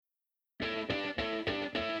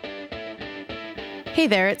Hey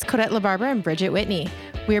there, it's Codette LaBarbera and Bridget Whitney.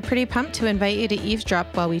 We are pretty pumped to invite you to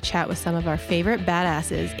eavesdrop while we chat with some of our favorite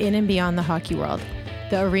badasses in and beyond the hockey world.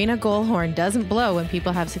 The arena goal horn doesn't blow when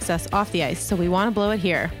people have success off the ice, so we want to blow it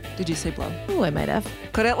here. Did you say blow? Oh, I might have.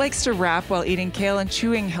 Codette likes to rap while eating kale and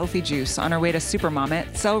chewing healthy juice on her way to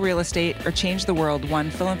Supermom, sell real estate, or change the world one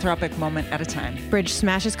philanthropic moment at a time. Bridge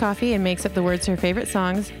smashes coffee and makes up the words to her favorite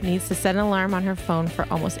songs, needs to set an alarm on her phone for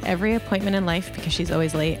almost every appointment in life because she's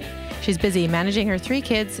always late. She's busy managing her 3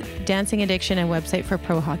 kids, dancing addiction, and website for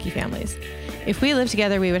pro hockey families. If we lived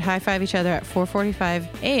together, we would high-five each other at 4:45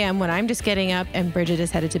 a.m. when I'm just getting up and Bridget is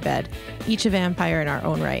headed to bed, each a vampire in our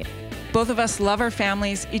own right. Both of us love our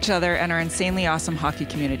families, each other, and our insanely awesome hockey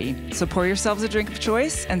community. So pour yourselves a drink of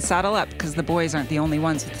choice and saddle up because the boys aren't the only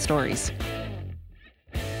ones with stories.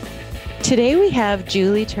 Today we have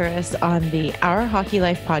Julie Turris on the Our Hockey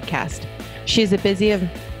Life podcast. She's a busy of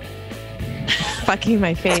fucking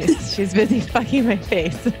my face. She's busy fucking my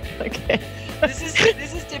face. Okay.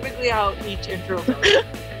 This is typically how each intro goes.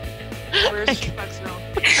 Where she fucks her own.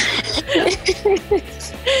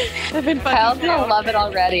 I've been fucking. Kyle's gonna love it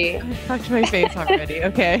already. I fucked my face already.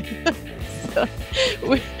 Okay. So,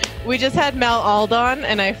 we just had Mel Ald on,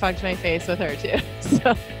 and I fucked my face with her too.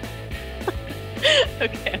 So.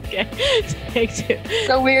 Okay. Take 2.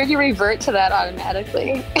 So weird you revert to that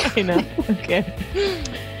automatically. I know. Okay.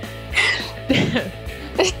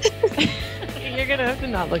 You're gonna have to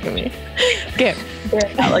not look at me. Okay.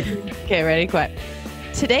 Okay, ready, quiet.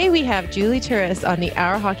 Today we have Julie Turris on the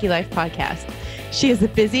Our Hockey Life podcast. She is a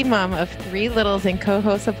busy mom of 3 littles and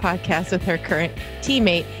co-hosts a podcast with her current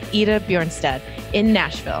teammate, Ida Bjornstad, in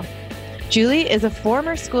Nashville. Julie is a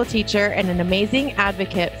former school teacher and an amazing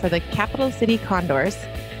advocate for the Capital City Condors,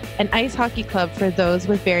 an ice hockey club for those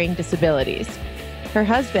with varying disabilities. Her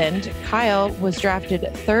husband, Kyle, was drafted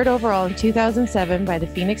 3rd overall in 2007 by the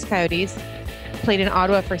Phoenix Coyotes, played in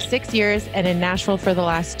Ottawa for 6 years and in Nashville for the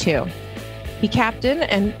last 2. He captained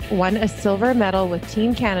and won a silver medal with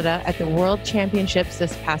Team Canada at the World Championships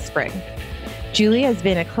this past spring. Julie has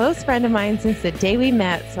been a close friend of mine since the day we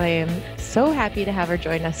met, so I am so happy to have her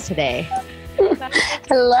join us today.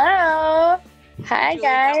 Hello. Hi, Julie,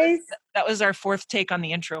 guys. That was our 4th take on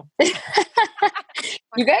the intro.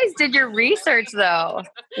 You guys did your research, though.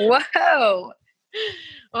 Whoa.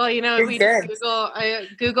 Well, you know, I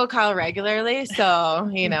Google Kyle regularly, so,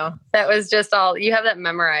 you know. That was just all. You have that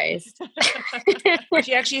memorized.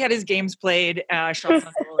 She actually had his games played, shots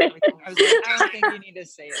on goal and everything. I was like, I don't think you need to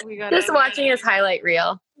say it. Just watching his highlight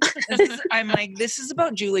reel. I'm like, this is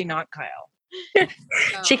about Julie, not Kyle.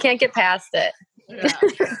 She can't get past it.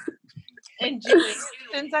 Yeah. And Julie,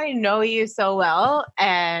 since I know you so well,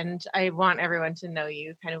 and I want everyone to know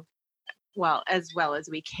you kind of as well as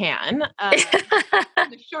we can, in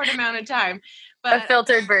a short amount of time. But A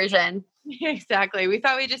filtered version. Exactly. We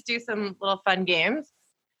thought we'd just do some little fun games.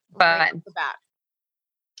 Fun. Right off the bat.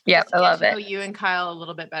 Yep, I love Know it. you and Kyle a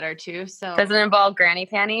little bit better too. So Does it involve granny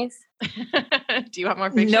panties? do you want more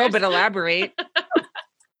pictures? No, but elaborate.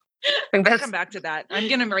 We'll We'll come back to that. I'm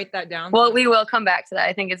going to write that down. Well, we will come back to that.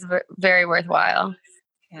 I think it's very worthwhile.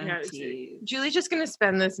 Yeah, Julie's just going to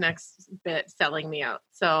spend this next bit selling me out.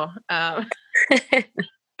 So, I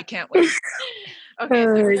can't wait. okay,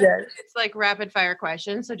 so Oh, it's like rapid fire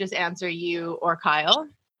questions. So just answer you or Kyle.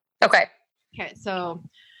 Okay. Okay, so,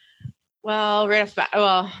 right off the bat.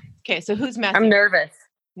 Well, okay, so who's messier? I'm nervous.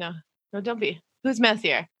 No, don't be. Who's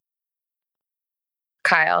messier?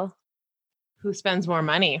 Kyle. Who spends more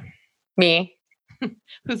money? Me.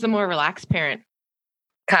 Who's the more relaxed parent?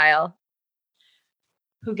 Kyle.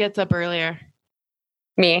 Who gets up earlier?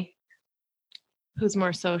 Me. Who's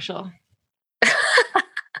more social?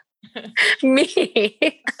 Me.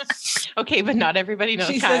 Okay, but not everybody knows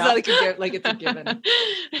She Kyle. says that like it's a given.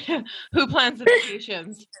 Who plans the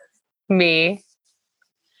vacations? Me.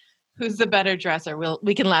 Who's the better dresser?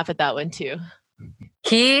 We can laugh at that one too.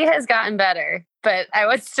 He has gotten better, but I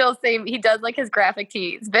would still say he does like his graphic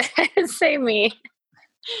tees, but I'd say me.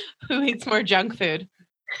 Who eats more junk food?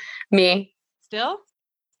 Me. Still?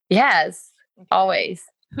 Yes. Okay. Always.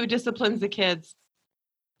 Who disciplines the kids?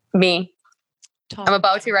 Me. Tom. I'm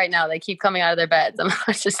about to right now. They keep coming out of their beds. I'm about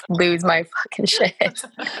to just lose my fucking shit.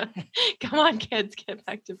 Come on, kids, get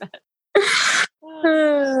back to bed.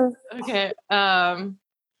 Okay.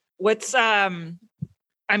 What's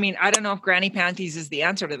I mean, I don't know if granny panties is the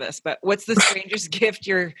answer to this, but what's the strangest gift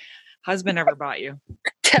your husband ever bought you?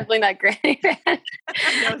 Definitely not granny pan.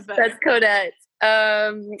 That's Codette.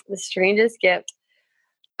 The strangest gift.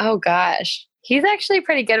 Oh gosh. He's actually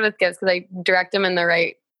pretty good with gifts because I direct him in the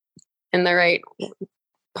right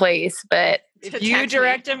place. But If you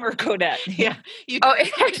direct him or Codette? Yeah.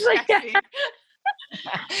 actually, yeah.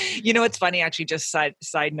 You know, it's funny, actually, just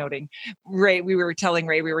side noting. Ray, we were chatting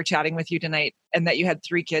with you tonight and that you had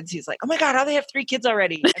 3 kids. He's like, oh my God, how do they have 3 kids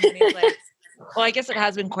already? And then he's like, well, I guess it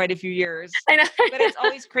has been quite a few years. I know. But it's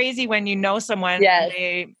always crazy when you know someone and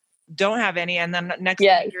they don't have any, and then next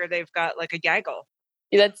year they've got like a gaggle.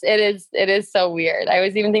 It is so weird. I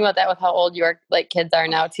was even thinking about that with how old your like kids are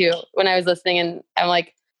now too. When I was listening, and I'm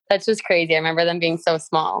like, that's just crazy. I remember them being so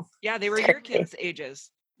small. Yeah, they were your kids'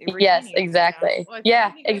 ages. Yes, teenies. exactly. Well,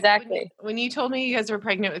 yeah, exactly. When you told me you guys were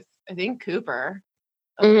pregnant with, I think Cooper.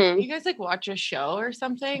 Mm-hmm. You guys like watch a show or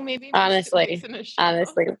something? Maybe honestly,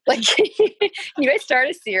 like you guys start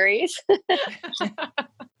a series.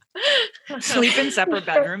 Sleep in separate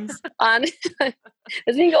bedrooms. Doesn't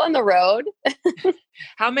he go on the road?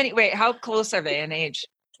 How close are they in age?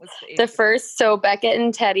 What's the age? The first, so Beckett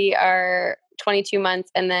and Teddy are 22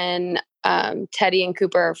 months, and then Teddy and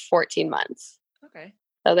Cooper are 14 months. Okay.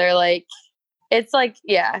 So they're like, it's like,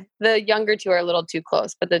 yeah, the younger 2 are a little too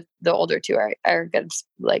close, but the older 2 are good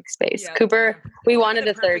like space. Yeah, Cooper, we wanted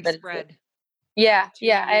a third, but spread. Yeah,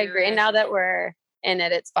 I agree. And now that we're in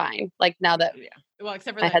it, it's fine. Like now that well,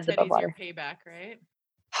 except for my that head's above Teddy's water. your payback, right?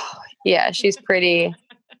 Yeah, she's pretty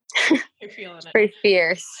You're feeling it. pretty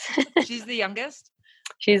fierce. She's the youngest?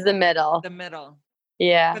 She's the middle. The middle.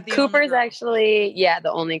 Yeah. But the Cooper's only girl. actually,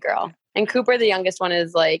 the only girl. And Cooper, the youngest one,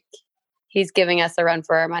 is like, he's giving us a run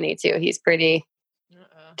for our money too. He's pretty,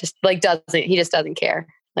 just like he just doesn't care.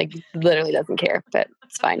 Like literally doesn't care, but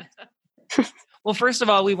it's fine. Well, first of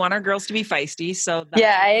all, we want our girls to be feisty. So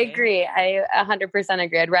I agree. I 100%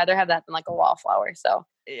 agree. I'd rather have that than like a wallflower. So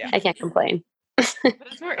I can't complain. But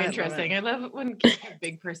it's more interesting. I love it when kids have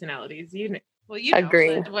big personalities. You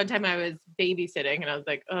agree. Know, one time I was babysitting and I was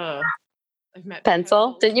like, oh, I've met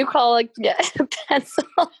Pencil. Didn't you call Pencil?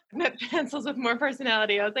 I met pencils with more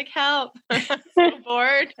personality. I was like, help. I'm so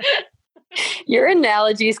bored. Your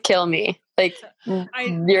analogies kill me. Like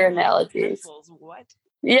your analogies. Pencils, what?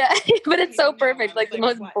 Yeah, but it's so perfect. Like the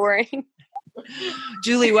most boring.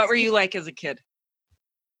 Julie, what were you like as a kid?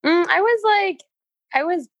 I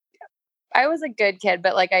was a good kid,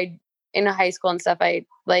 but like in high school and stuff, I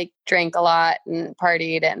like drank a lot and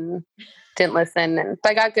partied and didn't listen.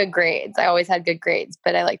 But I got good grades. I always had good grades,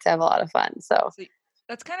 but I like to have a lot of fun. So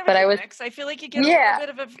that's kind of a mix. I feel like you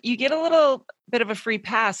get a little bit of a free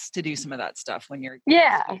pass to do some of that stuff when you're a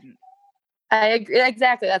student. I agree.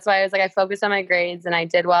 Exactly. That's why I was like, I focused on my grades and I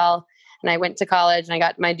did well and I went to college and I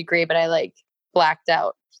got my degree, but I like blacked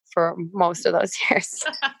out for most of those years.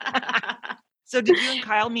 So did you and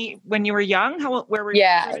Kyle meet when you were young? Where were you?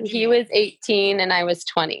 Yeah, he was 18 and I was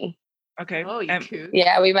 20. Okay. Oh, you cool.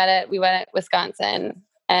 Yeah, we met at Wisconsin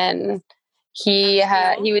and we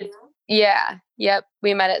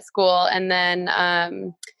met at school and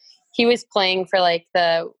then he was playing for like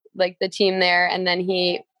the team there and then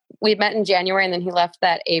we met in January and then he left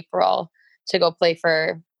that April to go play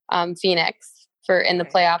for Phoenix in the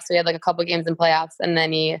playoffs. So we had like a couple games in playoffs and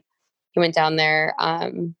then he went down there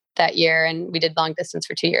that year and we did long distance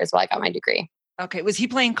for 2 years while I got my degree. Okay. Was he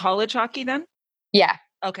playing college hockey then? Yeah.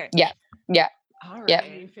 Okay. Yeah. All right. Yep.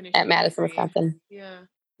 At Madison, Wisconsin. Yeah.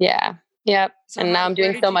 Yeah. Yep. So and now I'm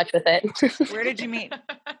doing so much with it. Where did you meet?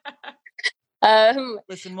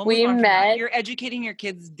 Listen, we met. You're educating your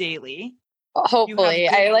kids daily. Hopefully.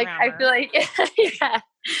 I feel like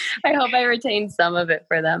I hope I retained some of it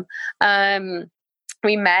for them.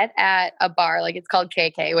 We met at a bar, like it's called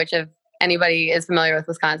KK, which if anybody is familiar with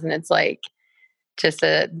Wisconsin, it's like it's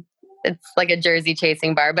like a jersey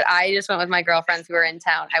chasing bar. But I just went with my girlfriends who were in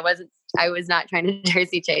town. I was not trying to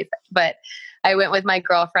jersey chase, but I went with my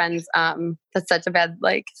girlfriends. That's such a bad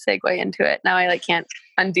like segue into it. Now I can't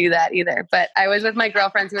undo that either. But I was with my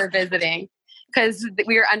girlfriends who were visiting because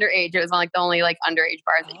we were underage. It was one the only underage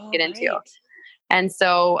bars that you could get into. And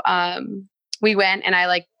so we went and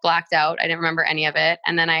I blacked out. I didn't remember any of it.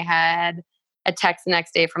 And then I had a text the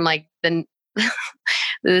next day from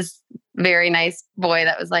this very nice boy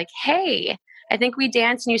that was like, hey, I think we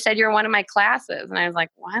danced and you said you were one of my classes. And I was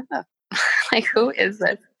like, what the who is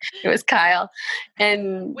this? It was Kyle.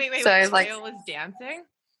 And wait, so I was Kyle was dancing?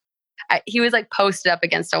 He was posted up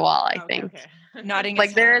against a wall, I think. Okay. Nodding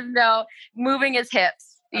there is no moving his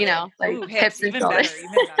hips, hips and shoulders.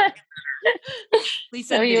 Better. Please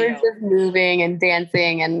so he was just moving and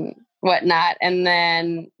dancing and whatnot. And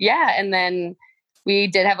then, we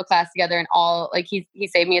did have a class together and all he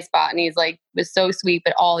saved me a spot and he's was so sweet,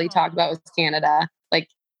 but all he talked about was Canada.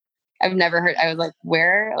 I've never heard, I was like,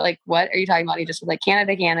 where, what are you talking about? He just was like,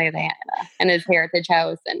 Canada, and his heritage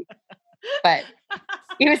house. But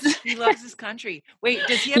he loves his country. Wait,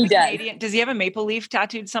 does he have Canadian? Does he have a maple leaf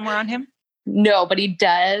tattooed somewhere on him? No, but he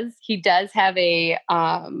does have a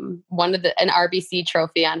an RBC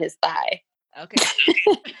trophy on his thigh. Okay.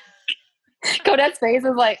 Codette's face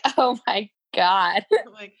is like, oh my God.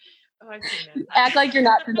 Like, oh, I've seen it. Act like you're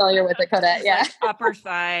not familiar with it, Codette. Yeah. Like upper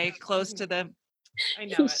thigh, close to the. I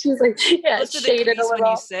know. She's like, yeah, close to the shaded crease a little.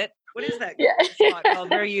 when you sit. What is that? Yeah. Spot called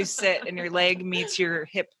where you sit and your leg meets your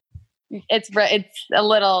hip. It's a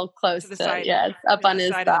little close To the to side. yes, up on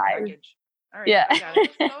his side of the thigh. package. All right. Yeah.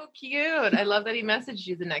 That's so cute. I love that he messaged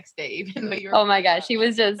you the next day, even though you're. Oh my gosh,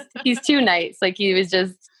 he's too nice. Like he was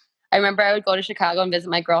just. I remember I would go to Chicago and visit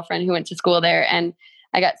my girlfriend who went to school there, and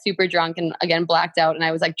I got super drunk and again blacked out, and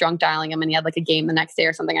I was like drunk dialing him, and he had like a game the next day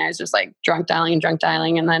or something. And I was just like drunk dialing,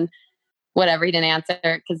 and then whatever, he didn't answer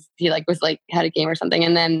because he was had a game or something.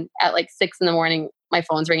 And then at like 6 a.m, my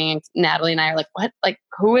phone's ringing, and Natalie and I are like, what? Like,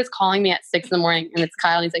 who is calling me at 6 a.m? And it's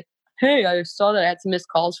Kyle. And he's like, hey, I saw that I had some missed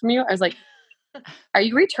calls from you. I was like, are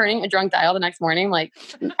you returning a drunk dial the next morning? Like,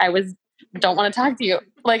 don't want to talk to you.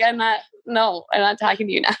 Like, I'm not talking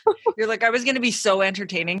to you now. You're like, I was going to be so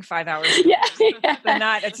entertaining 5 hours. Yeah. But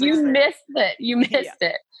not at 6:30. You missed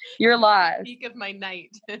it. You're lost. Peak of my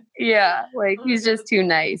night. Yeah. Like, he's just too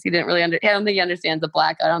nice. He didn't really I don't think he understands the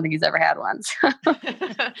blackout. I don't think he's ever had one. So.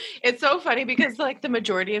 It's so funny because like the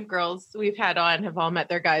majority of girls we've had on have all met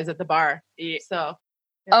their guys at the bar. So.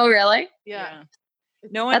 Yeah. Oh, really? Yeah.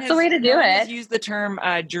 No one. That's the way to do it. Use the term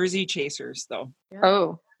Jersey chasers, though. Yeah.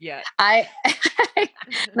 Oh. Yeah. I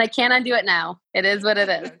can't undo it now. It is what it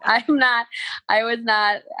is.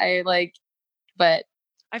 But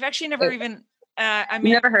I've actually never even. You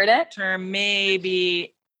never heard it? Term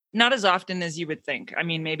maybe not as often as you would think. I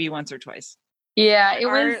mean, maybe once or twice. Yeah,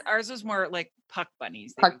 ours was more like puck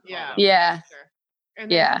bunnies. Yeah. Sure.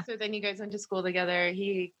 And then, so then you guys went to school together.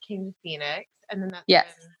 He came to Phoenix, and then that's when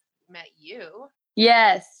met you.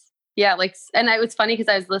 Yes. Yeah. And it was funny because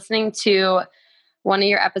I was listening to one of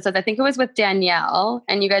your episodes. I think it was with Danielle,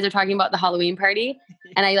 and you guys are talking about the Halloween party.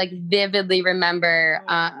 And I vividly remember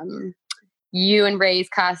you and Ray's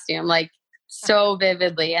costume, so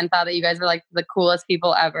vividly, and thought that you guys were the coolest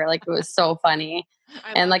people ever. It was so funny.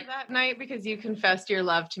 I loved that night because you confessed your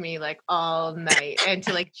love to me all night, and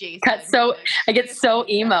to Jason. I get so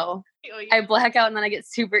emo. I black out and then I get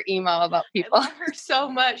super emo about people. I love her so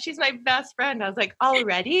much. She's my best friend. I was like,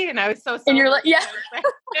 already? And I was so and you're like, yeah.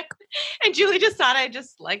 And Julie just thought I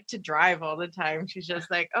just like to drive all the time. She's just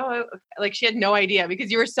like, oh, she had no idea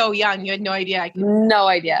because you were so young. You had no idea. No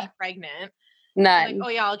idea. Be pregnant. None. Oh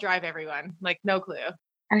yeah, I'll drive everyone. No clue.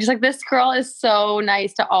 I was like, this girl is so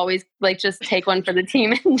nice to always just take one for the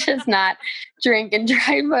team and just not drink and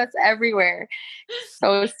drive us everywhere.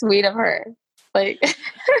 So sweet of her.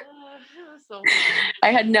 So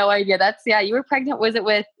I had no idea. You were pregnant.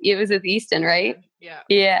 It was with Easton, right? Yeah.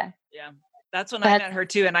 Yeah. Yeah. That's when I met her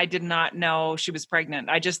too. And I did not know she was pregnant.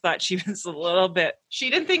 I just thought she was a little bit. She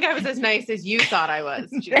didn't think I was as nice as you thought I was,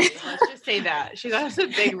 Julie. Let's just say that. She thought I was a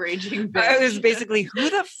big raging bitch. I was basically, who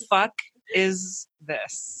the fuck is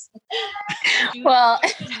this? Well,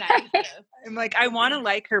 I'm like, I want to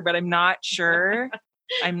like her, but I'm not sure.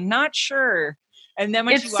 And then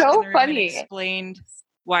when she walked in the room and explained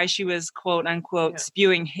why she was quote unquote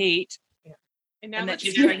spewing hate, and that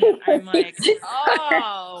she's pregnant, I'm like,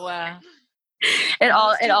 oh. It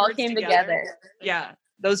all came together. Yeah.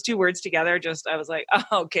 Those two words together, I was like, oh,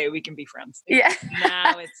 okay, we can be friends. Yeah.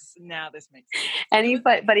 now this makes sense. And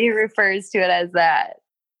he refers to it as that.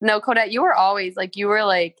 No, Codette, you were always I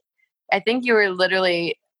think you were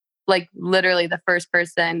literally the first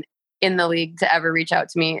person in the league to ever reach out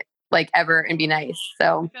to me ever and be nice.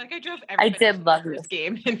 So I feel I drove I did love this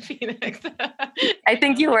game in Phoenix. I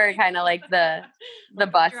think you were kind of the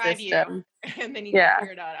bus system. And then you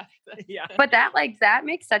figured out after. Yeah. But that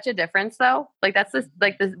makes such a difference though. That's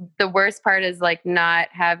the worst part is not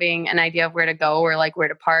having an idea of where to go or where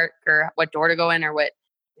to park or what door to go in or what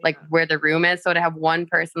where the room is. So to have one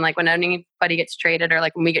person, when anybody gets traded or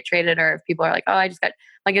when we get traded or if people are oh, I just got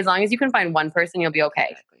as long as you can find one person, you'll be okay.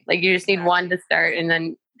 Exactly. You just need one to start and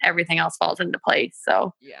then everything else falls into place.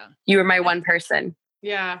 So yeah, you were my one person.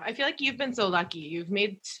 Yeah. I feel you've been so lucky. You've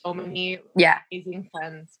made so many amazing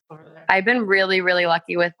friends over there. I've been really, really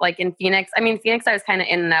lucky with in Phoenix. I mean, Phoenix, I was kind of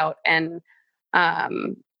in and out and,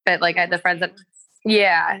 but I had the friends that,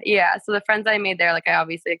 yeah. So the friends I made there, I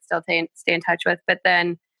obviously still stay in touch with, but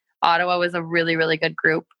then Ottawa was a really, really good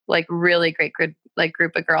group, really great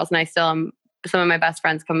group of girls. And I still am, some of my best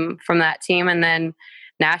friends come from that team. And then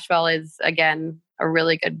Nashville is again, a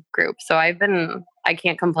really good group. So I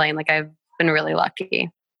can't complain. I've been really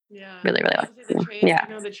lucky. Yeah. Really, really lucky. Yeah.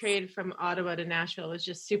 The trade from Ottawa to Nashville was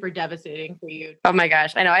just super devastating for you. Oh my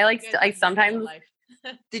gosh. I know. I sometimes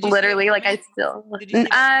Did you literally, like I still,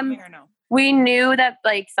 we knew that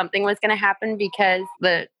like something was going to happen because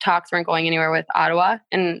the talks weren't going anywhere with Ottawa.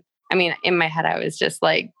 And I mean, in my head, I was just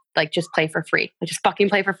like just play for free. Like, just fucking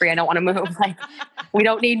play for free. I don't want to move. Like, we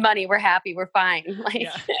don't need money. We're happy. We're fine. Like,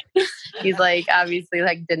 he's like, obviously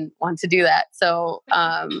like didn't want to do that. So,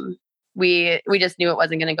 we just knew it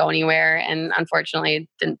wasn't going to go anywhere. And unfortunately it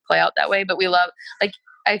didn't play out that way, but we love, like,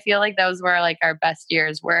 I feel like those were like our best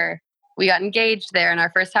years where we got engaged there and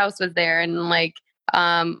our first house was there. And like,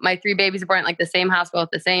 my 3 babies were born at like the same hospital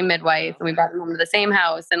with the same midwife, and we brought them home to the same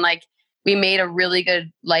house. And like, we made a really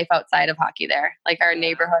good life outside of hockey there. Like our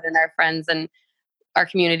neighborhood and our friends and our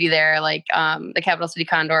community there, like the Capital City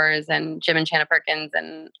Condors and Jim and Shanna Perkins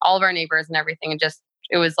and all of our neighbors and everything. And just,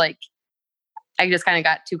 it was like, I just kind of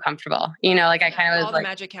got too comfortable, you know, like I kind of was all like, the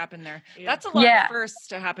magic happened there. That's a lot of firsts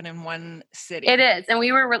to happen in one city. It is. And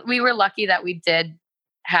we were lucky that we did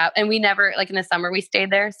have, and we never, like in the summer we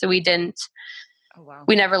stayed there. So we didn't,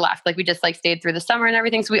 we never left. Like we just like stayed through the summer and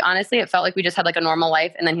everything. So we honestly, it felt like we just had like a normal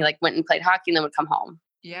life. And then he like went and played hockey and then would come home.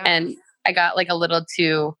 Yeah. And I got like a little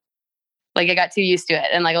too, like I got too used to it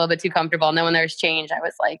and like a little bit too comfortable. And then when there's change, I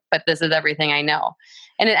was like, but this is everything I know.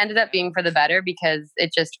 And it ended up being for the better because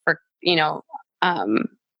it just, for, you know,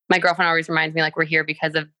 my girlfriend always reminds me like we're here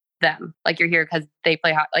because of them. Like you're here because they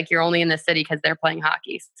play hockey. Like you're only in the city because they're playing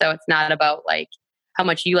hockey. So it's not about like how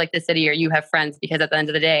much you like the city or you have friends, because at the end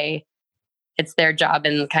of the day, it's their job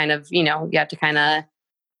and kind of, you know, you have to kind of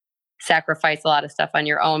sacrifice a lot of stuff on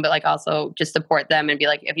your own, but like also just support them and be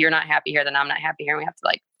like, if you're not happy here, then I'm not happy here. And we have to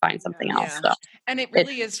like find something else. So. And it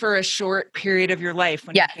really is for a short period of your life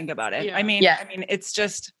when you think about it. Yeah. I mean, it's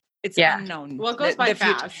just, it's unknown. Well, it goes by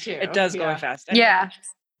fast too. It does go fast.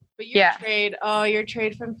 But your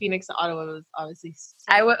trade from Phoenix to Ottawa was obviously.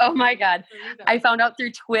 Oh my God. I found out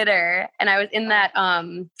through Twitter and I was in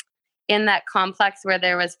that complex where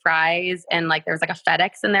there was Fry's and like there was like a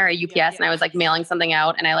FedEx in there, a UPS, and I was like mailing something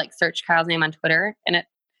out and I like searched Kyle's name on Twitter and it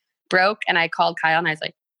broke and I called Kyle and I was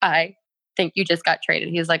like, I think you just got traded.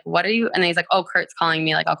 He was like, what are you? And then he's like, oh, Kurt's calling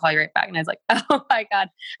me. Like, I'll call you right back. And I was like, oh my God.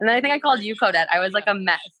 And then I think I called you, Codette. I was like a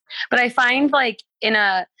mess. But I find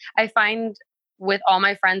with all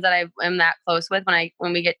my friends that I am that close with,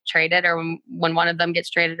 when we get traded or when one of them gets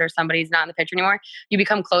traded or somebody's not in the picture anymore, you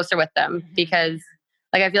become closer with them because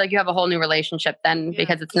like, I feel like you have a whole new relationship then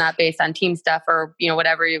because it's not based on team stuff or, you know,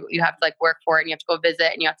 whatever you have to like work for it and you have to go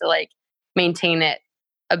visit and you have to like maintain it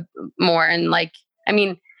more. And like, I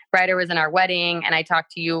mean, Ryder was in our wedding and I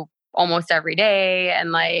talked to you almost every day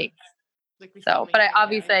and like so, but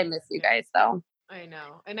I miss you guys though. I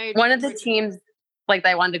know. And one of the teams like that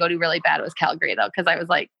I wanted to go to really bad was Calgary though. Cause I was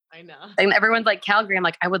like, I know. And everyone's like Calgary. I'm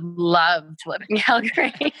like, I would love to live in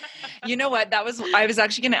Calgary. You know what? I was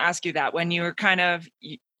actually going to ask you that when you were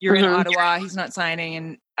you're in Ottawa, he's not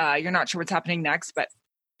signing and you're not sure what's happening next, but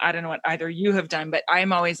I don't know what either you have done, but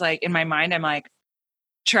I'm always like, in my mind, I'm like,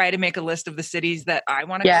 try to make a list of the cities that I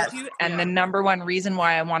want to go to. And the number one reason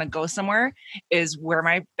why I want to go somewhere is where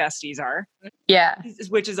my besties are. Yeah.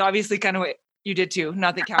 Which is obviously kind of what you did too.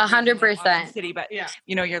 Not that Calgary 100% city, but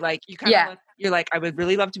you know, you're like, you're like, I would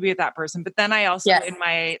really love to be with that person. But then I also, in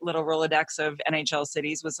my little Rolodex of NHL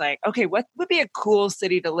cities was like, okay, what would be a cool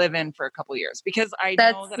city to live in for a couple of years? Because I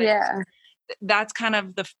know that that's kind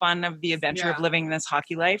of the fun of the adventure of living this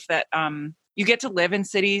hockey life that you get to live in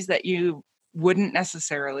cities that you wouldn't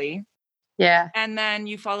necessarily. Yeah. And then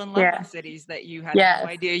you fall in love with cities that you had no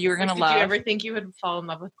idea you were going to love. Did you ever think you would fall in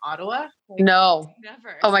love with Ottawa? No.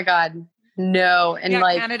 Never. Oh my God. No. And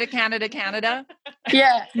like Canada.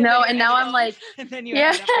 Yeah. No. And now I'm like, and then you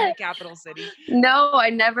ended up in the capital city. No, I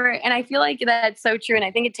never. And I feel like that's so true. And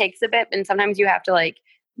I think it takes a bit. And sometimes you have to like,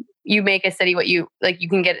 you make a city what you like, you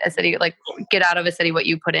can get a city, like get out of a city what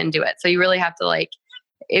you put into it. So you really have to like,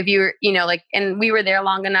 if you're, you know, like, and we were there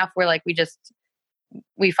long enough where like,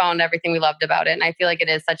 we found everything we loved about it. And I feel like it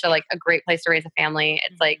is such a great place to raise a family.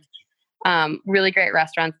 It's like, really great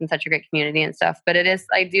restaurants and such a great community and stuff. But it is,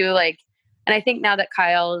 I do like, and I think now that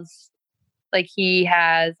Kyle's like,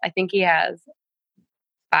 I think he has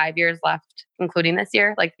 5 years left, including this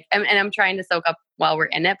year. Like, and I'm trying to soak up while we're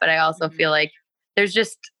in it, but I also feel like there's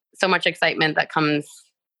just so much excitement that comes,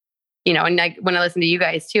 you know, and like when I listen to you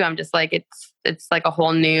guys too, I'm just like, it's like a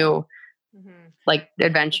whole new like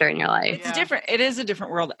adventure in your life. It's different. It is a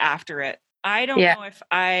different world after it. I don't know if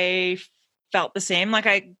I felt the same. Like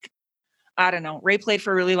I don't know. Ray played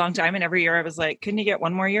for a really long time and every year I was like, couldn't you get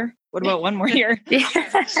one more year? What about one more year?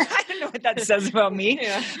 I don't know what that says about me,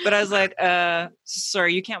 but I was like,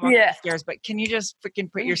 sorry, you can't walk up the stairs, but can you just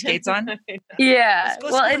freaking put your skates on? Yeah.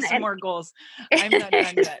 Well, and some more goals. I'm not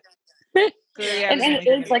done yet. and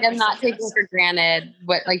it's like I'm not taking for granted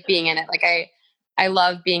what like being in it. Like I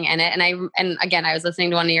love being in it. And again, I was listening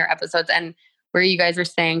to one of your episodes and where you guys were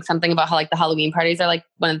saying something about how like the Halloween parties are like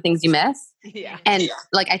one of the things you miss. Yeah. And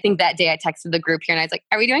like I think that day I texted the group here and I was like,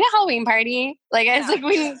 "Are we doing a Halloween party?" Like I was like,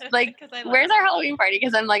 "We like where's our Halloween party?"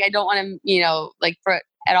 Because I'm like I don't want to like for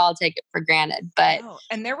at all take it for granted. But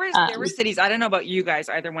and there were cities. I don't know about you guys,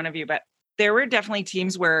 either one of you, but there were definitely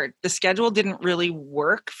teams where the schedule didn't really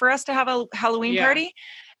work for us to have a Halloween party.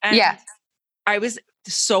 And I was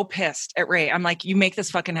so pissed at Ray. I'm like, you make this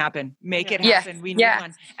fucking happen. Make it happen. We need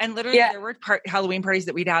one. And literally there were Halloween parties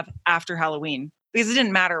that we'd have after Halloween because it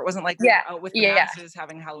didn't matter. It wasn't like we were out with the masses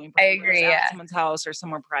having a Halloween party. I agree. At someone's house or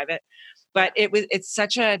somewhere private. But it's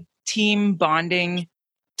such a team bonding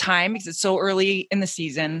time because it's so early in the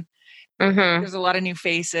season. Mm-hmm. There's a lot of new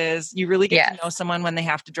faces. You really get to know someone when they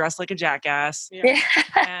have to dress like a jackass. Yeah.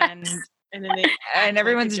 And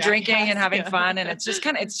everyone's drinking and having fun. And it's just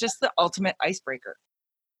the ultimate icebreaker.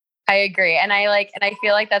 I agree. And I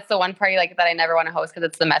feel like that's the one party like that I never want to host because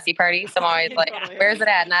it's the messy party. So I'm always like, where's it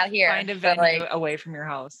at? Not here. Find a venue away from your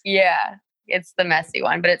house. Yeah. It's the messy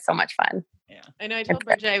one, but it's so much fun. Yeah. I know I told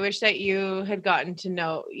Bridget I wish that you had gotten to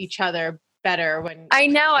know each other better when I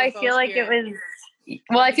know. I feel like it was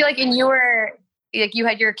I feel like you were like you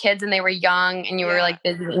had your kids and they were young and you were like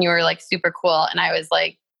busy and you were like super cool and I was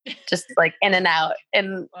like just like in and out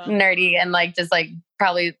and nerdy and like just like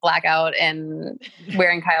probably blackout and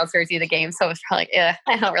wearing Kyle's jersey to the game. So it was probably like,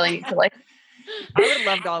 I don't really need to like. I would have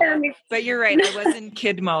loved all that. But you're right. I was in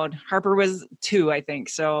kid mode. Harper was 2, I think.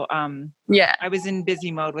 So I was in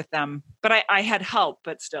busy mode with them. But I had help,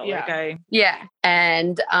 but still.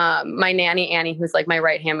 And my nanny, Annie, who's like my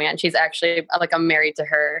right-hand man, she's actually like I'm married to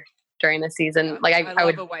her during the season. Like I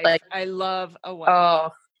would like I love a wife. Oh,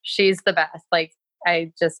 she's the best. Like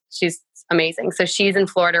she's amazing. So she's in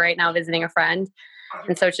Florida right now visiting a friend.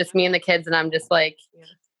 And so it's just me and the kids and I'm just like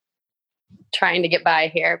trying to get by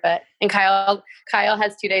here. And Kyle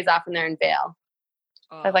has 2 days off and they're in Vail.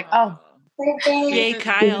 I was like, oh. Yay,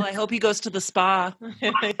 Kyle. I hope he goes to the spa.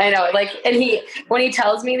 I know. Like, and when he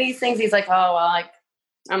tells me these things, he's like, oh, well, like,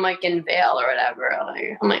 I'm like in Vail or whatever.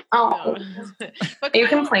 I'm like, oh. Are you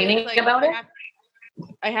complaining about it?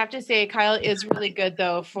 I have to say, Kyle is really good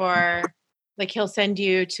though for like he'll send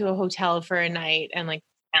you to a hotel for a night and like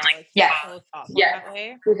he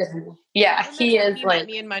is like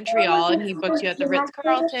me in Montreal and he booked you at the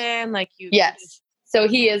Ritz-Carlton like you. Yes, so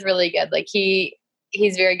he is really good. Like he's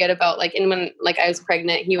very good about like and when like I was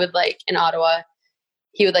pregnant, he would like in Ottawa,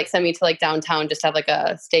 he would like send me to like downtown just have like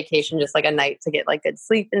a staycation, just like a night to get like good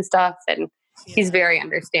sleep and stuff. And he's very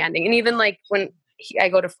understanding. And even like when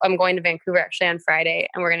I'm going to Vancouver actually on Friday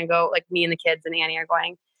and we're gonna go like me and the kids and Annie are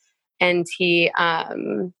going. And he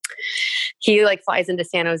like flies into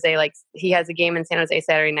San Jose. Like he has a game in San Jose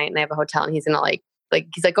Saturday night and they have a hotel and he's gonna like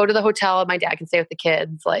he's like, go to the hotel. My dad can stay with the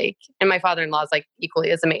kids. Like, and my father-in-law is like equally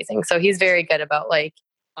as amazing. So he's very good about like,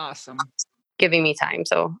 awesome, giving me time.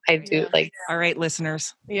 So I do like, all right,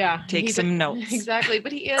 listeners. Yeah. Take some notes. Exactly.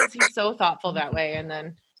 But he's so thoughtful that way. And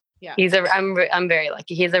then, I'm very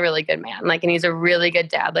lucky. He's a really good man. Like, and he's a really good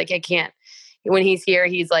dad. Like when he's here,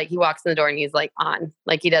 he's like, he walks in the door and he's like on,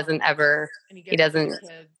 like he doesn't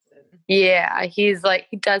he's like,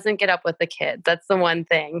 he doesn't get up with the kids. That's the one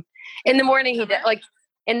thing. In the morning he does, like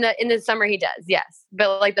in the summer he does. Yes.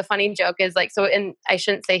 But like the funny joke is like, so I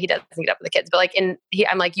shouldn't say he doesn't get up with the kids, but like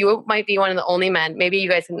I'm like, you might be one of the only men, maybe you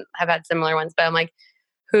guys have had similar ones, but I'm like,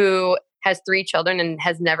 who has 3 children and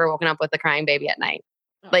has never woken up with a crying baby at night.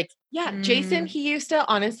 Like, Jason, he used to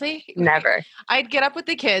honestly never. I'd get up with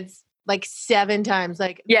the kids like 7 times,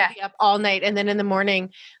 like be up all night. And then in the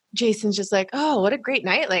morning, Jason's just like, oh, what a great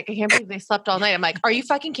night. Like, I can't believe they slept all night. I'm like, are you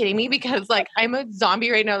fucking kidding me? Because like, I'm a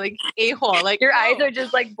zombie right now, like a-hole. Like your eyes are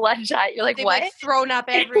just like bloodshot. You're like, they've, what? Like, thrown up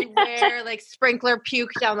everywhere, like sprinkler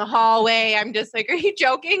puke down the hallway. I'm just like, are you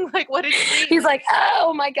joking? Like, what did you He's like,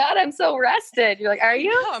 oh my God, I'm so rested. You're like, are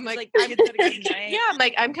you? No, I'm like I'm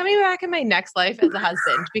like, I'm coming back in my next life as a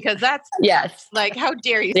husband because that's like, how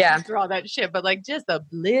dare you through all that shit, but like just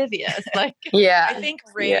oblivious. Like, I think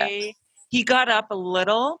Ray, he got up a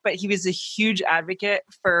little, but he was a huge advocate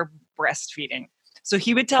for breastfeeding. So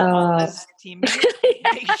he would tell all his teammates,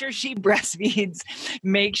 make sure she breastfeeds,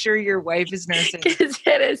 make sure your wife is nursing. Because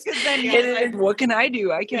then he's like, what can I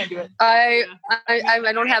do? I can't do it. I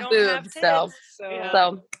don't have boobs, so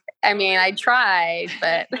I mean, I tried,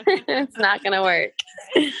 but it's not going to work.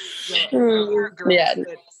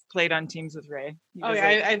 played on teams with Ray. Oh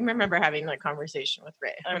yeah, I remember having a conversation with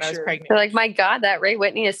Ray when I was pregnant. They're like, my God, that Ray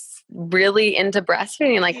Whitney is really into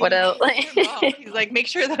breastfeeding. Like, what else? He's like, make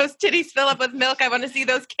sure those titties fill up with milk. I want to see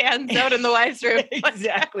those cans out in the wives' room.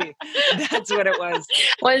 Exactly. That's what it was.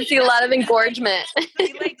 Want to see a lot of engorgement.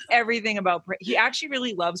 He likes everything about. He actually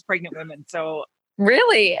really loves pregnant women. So.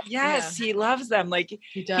 Really? Yes, he loves them. Like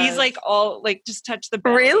he's like all like just touch the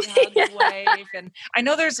belly, really hug his wife. And I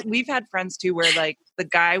know we've had friends too where like the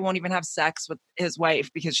guy won't even have sex with his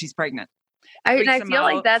wife because she's pregnant. I feel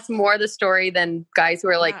like that's more the story than guys who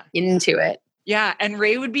are like into it. Yeah, and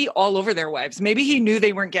Ray would be all over their wives. Maybe he knew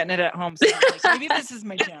they weren't getting it at home. So like, maybe this is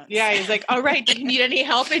my chance. Yeah, he's like, all right, do you need any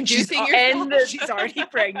help inducing yourself? And she's already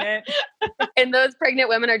pregnant. And those pregnant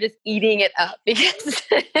women are just eating it up because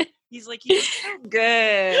he's like, he's so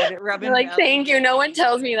good. Rubbing like, thank you. No one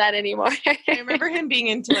tells me that anymore. I remember him being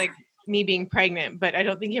into like me being pregnant, but I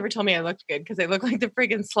don't think he ever told me I looked good because I look like the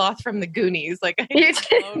friggin' sloth from the Goonies. Like I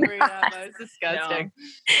was disgusting.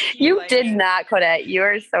 No. You did not, Kodette. You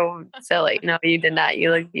are so silly. No, you did not.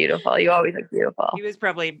 You look beautiful. You always look beautiful. He was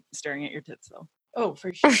probably staring at your tits though. Oh,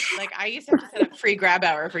 for sure. Like I used to have to set up free grab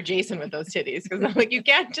hour for Jason with those titties because I'm like, you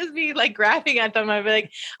can't just be like grabbing at them. I'd be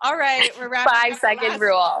like, all right, we're wrapping 5-second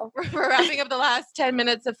rule. We're wrapping up the last 10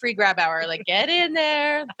 minutes of free grab hour. Like, get in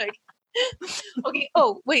there. Like, okay.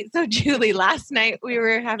 Oh, wait. So Julie, last night we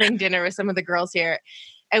were having dinner with some of the girls here,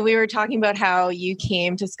 and we were talking about how you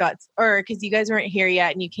came to because you guys weren't here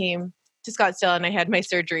yet, and you came to Scottsdale, and I had my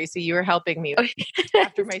surgery, so you were helping me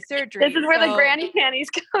after my surgery. This is where the granny panties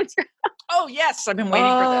come from. Oh yes, I've been waiting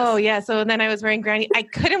for this. Oh yeah. So then I was wearing granny. I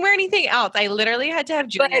couldn't wear anything else. I literally had to have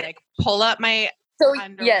Julie pull up my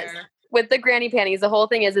underwear. Yes. With the granny panties, the whole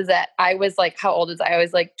thing is that I was like, how old was I? I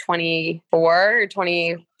was like 24 or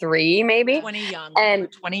 23, maybe. 20 young.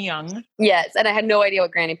 And 20 young. Yes. And I had no idea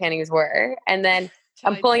what granny panties were. And then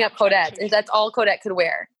I'm pulling up Kodette, and that's all Kodette could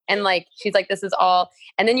wear. And like, she's like, this is all.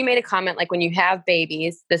 And then you made a comment, like, when you have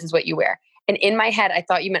babies, this is what you wear. And in my head, I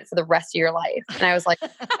thought you meant for the rest of your life. And I was like,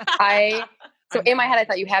 so in my head, I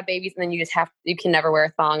thought you have babies and then you can never wear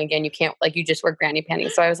a thong again. You can't, like, you just wear granny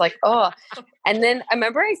panties. So I was like, oh. And then I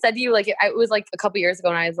remember I said to you, like, it was like a couple years ago,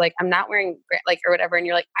 and I was like, I'm not wearing or whatever. And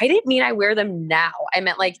you're like, I didn't mean I wear them now. I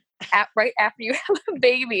meant like right after you have a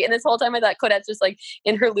baby. And this whole time I thought Kodette's just like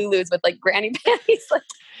in her Lulus with like granny panties. Like,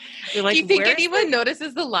 you're like, do you think anyone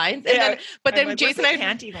notices the lines? And then like, Jason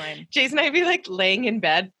and I'd be like laying in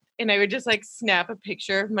bed. And I would just like snap a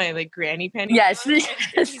picture of my like granny panties. Yes. And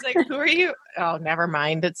he's like, who are you? Oh, never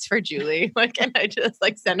mind. It's for Julie. Like, and I just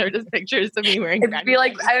like send her just pictures of me wearing granny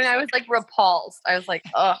panties. I was like repulsed. I was like,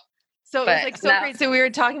 oh. So it was like so great. So we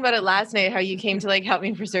were talking about it last night, how you came to like help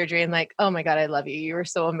me for surgery, and like, oh my God, I love you. You were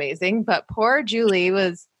so amazing. But poor Julie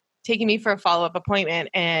was taking me for a follow-up appointment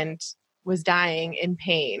and was dying in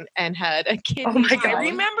pain and had a kidney. Oh my God. I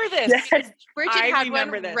remember this. Yes. Bridget had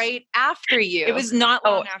one right after you. It was not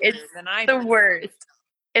long after. It's the worst.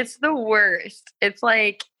 It's the worst. It's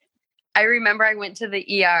like, I remember I went to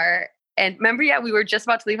the ER, and remember, we were just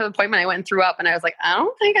about to leave for the appointment. I went and threw up, and I was like, I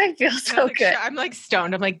don't think I feel so good. Sure. I'm like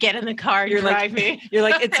stoned. I'm like, get in the car. You're drive me. You're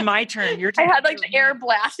like, it's my turn. Your turn. I had like the air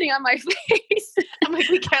blasting on my face. I'm like,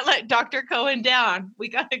 we can't let Dr. Cohen down. We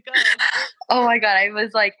got to go. Oh my God. I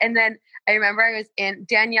was like, and then I remember I was in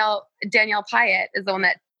Danielle Pyatt is the one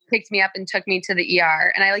that picked me up and took me to the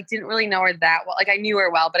ER. And I like, didn't really know her that well. Like I knew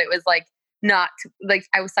her well, but it was like, not like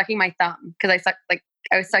I was sucking my thumb because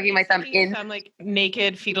I was sucking my thumb in like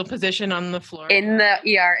naked fetal position on the floor in the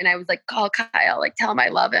ER. And I was like, call Kyle, like tell him I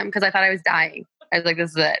love him. Cause I thought I was dying. I was like, this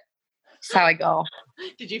is it. This is how I go.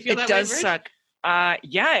 Did you feel that way? It does suck.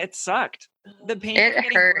 Yeah, it sucked. The pain was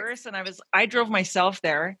getting worse. And I drove myself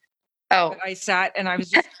there. Oh, I sat and I was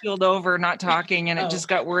just keeled over, not talking. And it just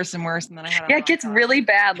got worse and worse. And then I had it gets really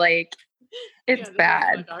bad. Like it's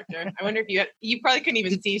bad. Doctor. I wonder if you probably couldn't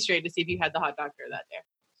even see straight to see if you had the hot doctor that day.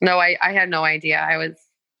 No, I had no idea. I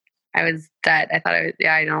was dead. I thought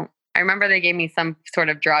I remember they gave me some sort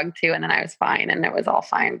of drug too, and then I was fine, and it was all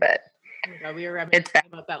fine. But oh my God, we were reminiscing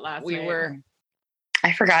about that last night.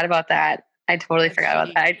 I forgot about that. I totally forgot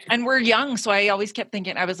about that. And we're young, so I always kept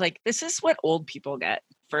thinking, I was like, this is what old people get.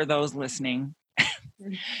 For those listening,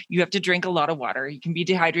 you have to drink a lot of water. You can be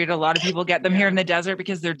dehydrated. A lot of people get them here in the desert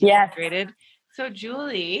because they're dehydrated. Yes. So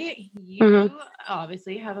Julie, you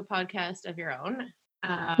obviously have a podcast of your own.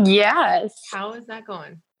 Yes. How is that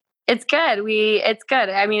going? It's good. It's good.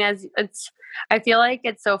 I mean, I feel like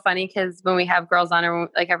it's so funny because when we have girls on, or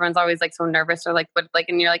like everyone's always like so nervous or like, but like,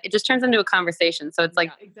 and you're like, it just turns into a conversation. So it's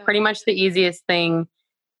like pretty much the easiest thing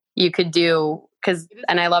you could do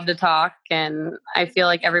and I love to talk, and I feel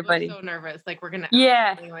like everybody. We're so nervous, like we're gonna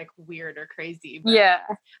something like weird or crazy. But, yeah,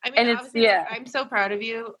 I mean, and obviously, like, I'm so proud of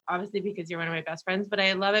you, obviously because you're one of my best friends. But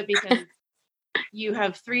I love it because you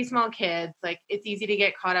have 3 small kids. Like it's easy to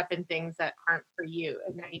get caught up in things that aren't for you,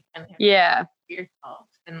 and now you can have yourself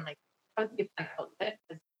and like obviously fun outlet.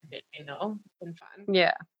 I know, it's been fun.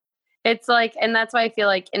 Yeah, it's like, and that's why I feel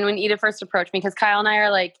like, and when Ida first approached me, because Kyle and I are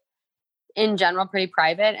like in general pretty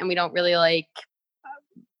private, and we don't really like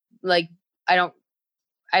I don't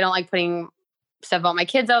like putting stuff about my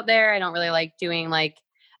kids out there. I don't really like doing like,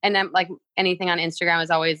 and then like anything on Instagram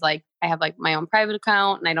is always like, I have like my own private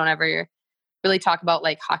account, and I don't ever really talk about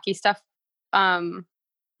like hockey stuff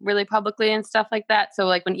really publicly and stuff like that. So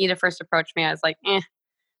like when Ida first approached me, I was like, this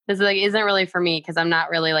is like isn't really for me, because I'm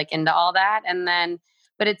not really like into all that. And then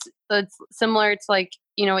but it's similar to like,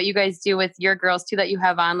 you know, what you guys do with your girls too that you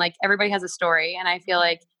have on, like everybody has a story, and I feel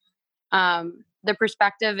like the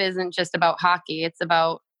perspective isn't just about hockey. It's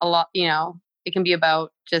about a lot, you know, it can be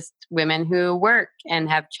about just women who work and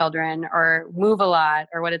have children or move a lot,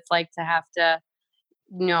 or what it's like to have to,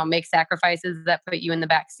 you know, make sacrifices that put you in the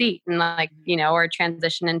back seat, and like, you know, or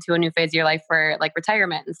transition into a new phase of your life for like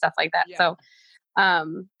retirement and stuff like that. Yeah. So,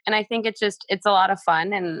 and I think it's a lot of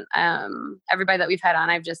fun, and everybody that we've had on,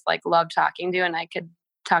 I've just like loved talking to, and I could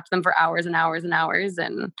talk to them for hours and hours and hours.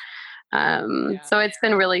 And so it's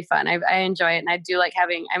been really fun. I enjoy it. And I do like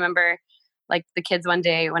having, I remember like the kids one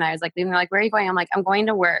day when I was like leaving, they're like, where are you going? I'm like, I'm going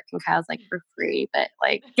to work. And Kyle's like, for free. But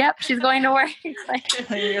like, yep, she's going to work.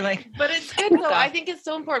 You're like, but it's good though. I think it's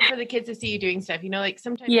so important for the kids to see you doing stuff. You know, like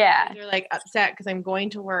sometimes they're like upset because I'm going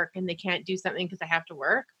to work and they can't do something because I have to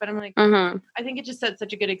work. But I'm like, I think it just sets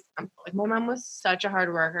such a good example. Like my mom was such a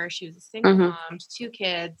hard worker. She was a single mom, 2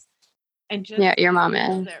 kids. And just your mom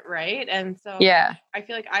is it, right? And so I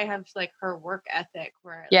feel like I have like her work ethic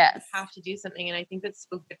where I have to do something, and I think that's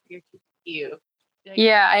so good for your kids. Like,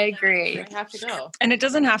 I agree. I have to go, and it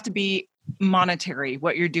doesn't have to be monetary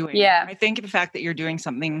what you're doing. I think the fact that you're doing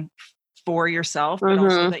something for yourself, but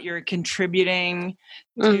also that you're contributing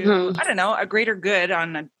to I don't know, a greater good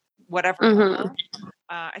on whatever level.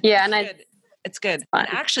 I think it's good. And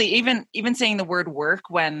actually, even saying the word work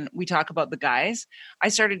when we talk about the guys, I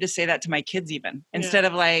started to say that to my kids even. Instead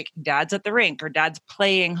of like, dad's at the rink or dad's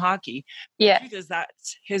playing hockey. The truth is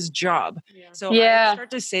that's his job. So I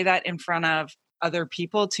start to say that in front of other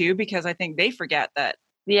people too, because I think they forget that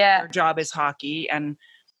their job is hockey. And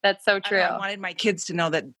that's so true. I wanted my kids to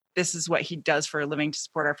know that this is what he does for a living to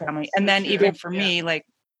support our family. And then even for me, like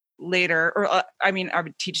later, or I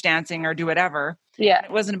would teach dancing or do whatever. Yeah.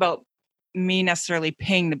 It wasn't about me necessarily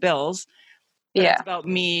paying the bills. It's about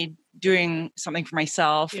me doing something for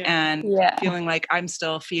myself and feeling like I'm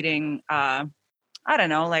still feeding, I don't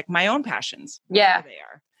know, like my own passions. Yeah. They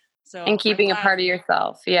are. So, and keeping a part of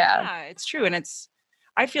yourself. Yeah, it's true. And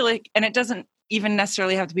I feel like, and it doesn't even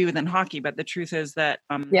necessarily have to be within hockey, but the truth is that,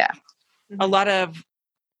 a lot of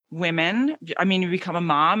women, you become a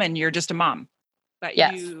mom and you're just a mom, but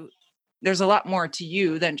there's a lot more to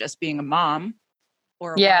you than just being a mom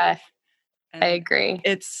or a wife. And I agree.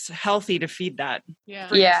 It's healthy to feed that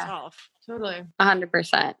for yourself. Totally.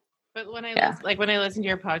 100%. But when I listen to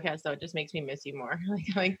your podcast though, it just makes me miss you more.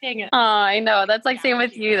 like dang it. Oh, I know. That's like same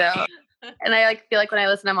with you though. And I like feel like when I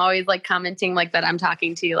listen, I'm always like commenting like that I'm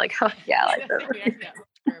talking to you, like, oh yeah, like I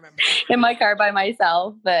remember in my car by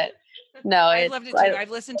myself. But no, I loved it too.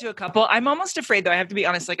 I've listened to a couple. I'm almost afraid though. I have to be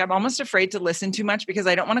honest. Like I'm almost afraid to listen too much because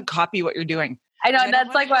I don't want to copy what you're doing. I know.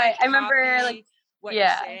 That's like why I remember like what you're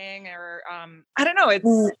saying, or I don't know.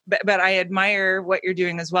 It's but I admire what you're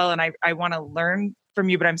doing as well, and I want to learn from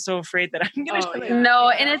you. But I'm so afraid that I'm gonna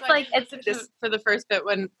and it's like it's just for the first bit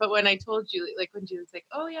when I told Julie, like when Julie's like,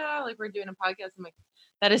 oh yeah, like we're doing a podcast. I'm like,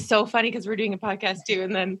 that is so funny because we're doing a podcast too,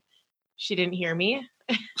 and then she didn't hear me.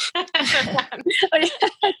 Because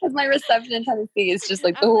my reception in Tennessee is just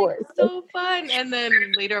like the worst. Like, so fun. And then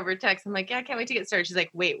later over text, I'm like, yeah, I can't wait to get started. She's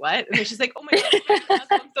like, wait, what? And then she's like, oh my God,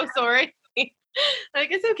 I'm so sorry.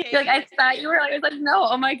 Like it's okay. Like I thought you were like, I was like, no,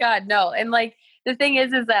 oh my God, no. And like the thing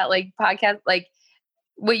is that like podcasts, like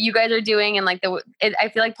what you guys are doing, and like I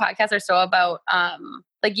feel like podcasts are so about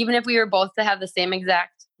like even if we were both to have the same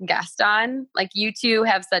exact guest on, like you two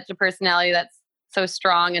have such a personality that's so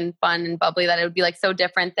strong and fun and bubbly that it would be like so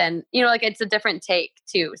different than, you know, like it's a different take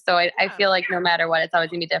too. So I feel like no matter what, it's always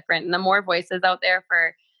gonna be different. And the more voices out there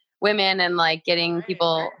for women and like getting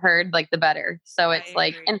people heard, like the better. So it's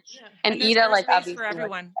like, and Ida, like obviously for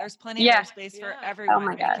everyone, there's plenty of space for everyone. Oh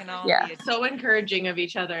my God. So encouraging of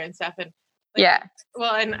each other and stuff. And Yeah.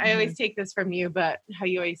 Well, and I always take this from you, but how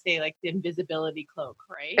you always say like the invisibility cloak,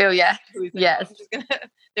 right? Oh yeah. Like, yes.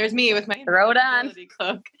 There's me with my throw it on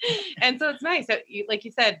cloak. And so it's nice that you, like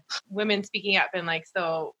you said, women speaking up and like,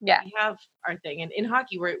 so we have our thing. And in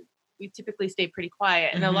hockey, we typically stay pretty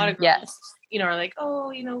quiet. And a lot of girls, you know, are like,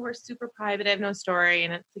 oh, you know, we're super private. I have no story.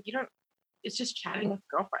 And it's like, it's just chatting with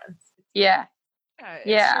girlfriends. Yeah.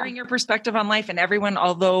 Sharing your perspective on life. And everyone,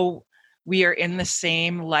 although we are in the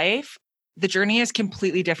same life, the journey is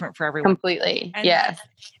completely different for everyone. Completely.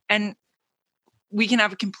 And we can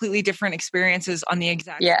have completely different experiences on the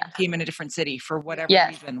exact same team in a different city for whatever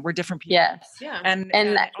reason. We're different people. Yes. Yeah. And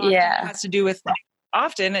it has to do with,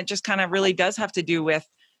 often it just kind of really does have to do with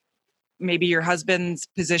maybe your husband's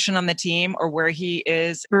position on the team or where he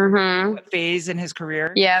is, what phase in his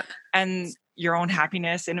career. Yep. And your own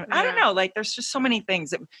happiness. And I don't know, like there's just so many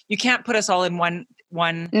things that you can't put us all in one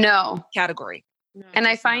category. No, and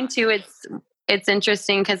I find too, it's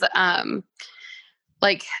interesting because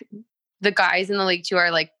like the guys in the league too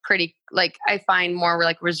are like pretty, like I find more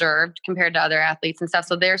like reserved compared to other athletes and stuff.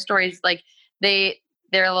 So their stories, like they're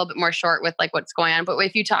a little bit more short with like what's going on. But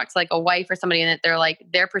if you talk to like a wife or somebody in it, they're like,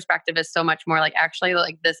 their perspective is so much more like, actually,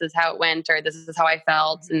 like this is how it went, or this is how I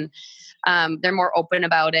felt. And they're more open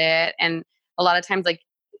about it. And a lot of times, like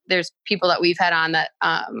there's people that we've had on that,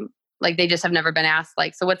 like they just have never been asked,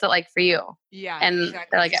 like, so what's it like for you? Yeah. And exactly.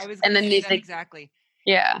 they're like, and then they think, exactly.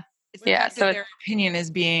 Yeah. It's the fact that their opinion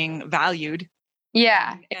is being valued.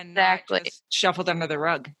 Yeah, and exactly. Not just shuffled under the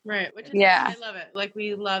rug. Right. Which is I love it. Like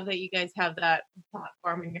we love that you guys have that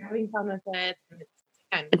platform and you're having fun with it.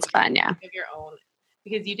 And it's fun. Yeah. Of your own,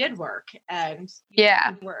 because you did work and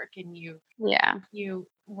you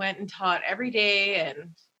went and taught every day and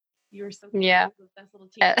you were so with this little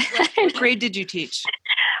team. What grade did you teach?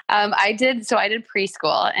 I did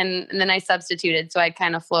preschool and then I substituted. So I'd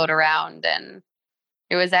kind of float around, and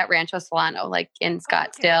it was at Rancho Solano, like in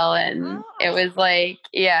Scottsdale. And it was like,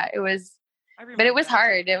 it was, but it was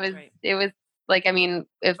hard. It was like, I mean,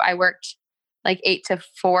 if I worked like 8 to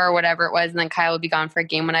 4 or whatever it was, and then Kyle would be gone for a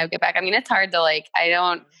game when I would get back. I mean, it's hard to like,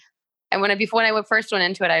 and when I first went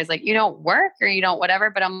into it, I was like, you don't work or you don't whatever.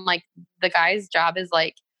 But I'm like, the guy's job is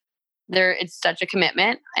like, it's such a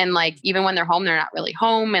commitment. And like, even when they're home, they're not really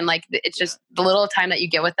home. And like, it's just the little time that you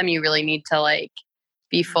get with them, you really need to like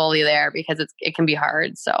be fully there because it can be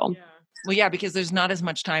hard. So, well, yeah, because there's not as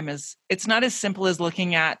much time it's not as simple as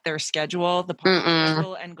looking at their schedule, the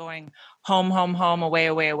schedule, and going home,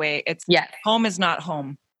 away. It's home is not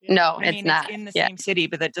home. No, it's not. It's in the same city,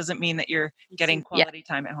 but that doesn't mean that you're getting quality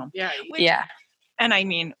time at home. Yeah. And I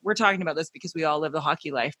mean, we're talking about this because we all live the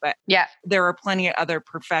hockey life, but there are plenty of other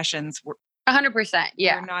professions. 100%.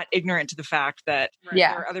 Yeah. We're not ignorant to the fact that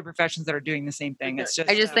there are other professions that are doing the same thing. It's just,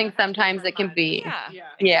 I just think sometimes it can be,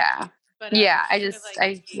 But,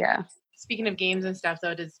 Speaking of games and stuff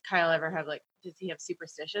though, does Kyle ever have does he have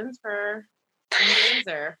superstitions for games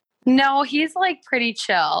or? No, he's like pretty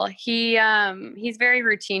chill. He's very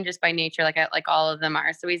routine just by nature, like all of them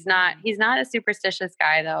are. So he's not a superstitious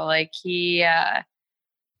guy though. Like What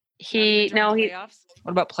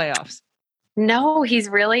about playoffs? No, he's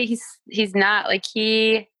not like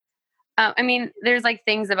I mean, there's like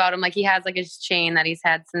things about him. Like he has like his chain that he's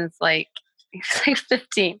had since like he's like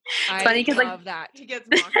 15. It's funny because like that he gets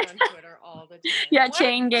mocked on Twitter all the time. Yeah,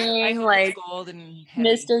 chain gang, like gold and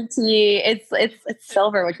Mr. T. It's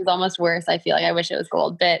silver, which is almost worse. I feel like I wish it was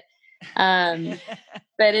gold, but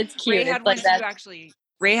it's cute. It's like that.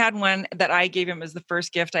 Ray had one that I gave him as the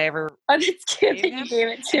first gift I ever. Oh, that's cute. You gave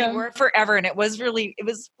it to him. He wore it forever, and it was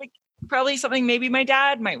like probably something maybe my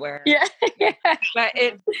dad might wear. Yeah. But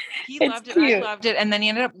he loved it. I loved it, and then he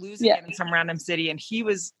ended up losing it in some random city, and he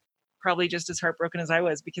was probably just as heartbroken as I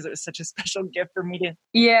was because it was such a special gift for me to.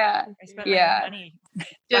 Yeah. I spent my money.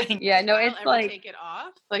 No, it's like take it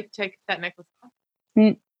off, like take that necklace off.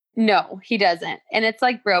 No, he doesn't, and it's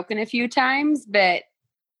like broken a few times, but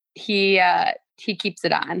he keeps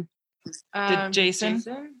it on. Did Jason?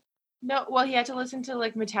 No, well, he had to listen to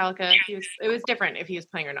like Metallica. It was different if he was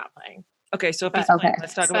playing or not playing. Okay, so if he's playing,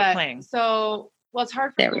 let's talk about playing. So, well, it's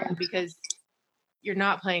hard for him because you're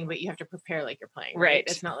not playing, but you have to prepare like you're playing. Right.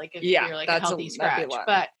 It's not like if you're like a healthy scratch.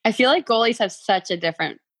 But I feel like goalies have such a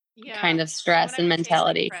different kind of stress and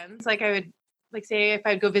mentality. Friends, like I would like say if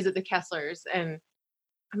I'd go visit the Kesslers and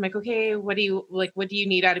I'm like, okay, what do you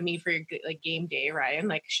need out of me for your like game day, Ryan?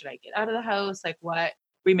 Like, should I get out of the house? Like what?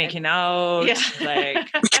 We making out? Like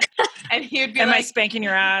and he would be am I spanking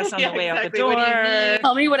your ass on the way out the door?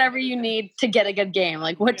 Tell me whatever you need to get a good game.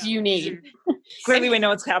 Like, what do you need? Clearly, we know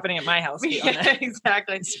what's happening at my house.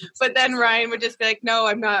 Exactly. But then Ryan would just be like, no,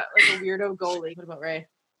 I'm not like a weirdo goalie. What about Ray?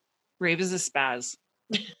 Ray was a spaz.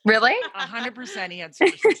 Really? 100% he had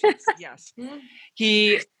superstitions. Yes.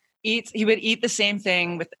 He would eat the same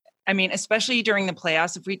thing especially during the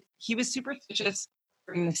playoffs. He was superstitious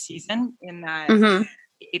during the season in that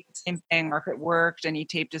he ate the same thing, or if it worked and he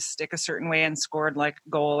taped his stick a certain way and scored like a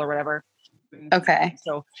goal or whatever. Okay.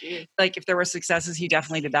 So like if there were successes, he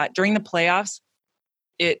definitely did that. During the playoffs,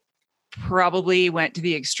 it probably went to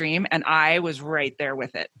the extreme and I was right there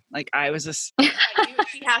with it. Like I was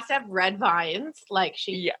she has to have red vines. Like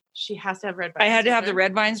she has to have red vines. I had to have the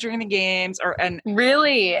red vines during the games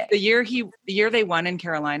really the year they won in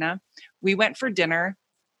Carolina, we went for dinner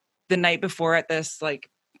the night before at this like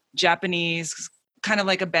Japanese kind of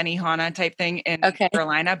like a Benihana type thing in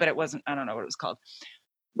Carolina, but it wasn't, I don't know what it was called,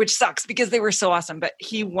 which sucks because they were so awesome, but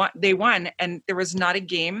they won and there was not a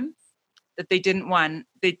game that they didn't win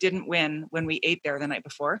when we ate there the night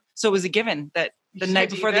before. So it was a given that the night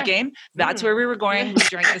before the game, that's where we were going. We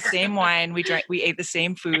drank the same wine. We ate the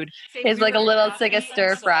same food. It's like it's like a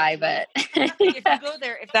stir fry, but if you go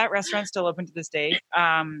there, if that restaurant's still open to this day,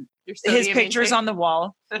 his picture's on the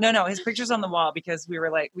wall. No, his picture's on the wall because we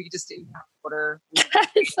were like, we just didn't order.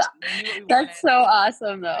 That's so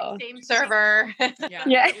awesome though. Same server.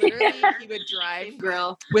 Yeah. Literally, he would drive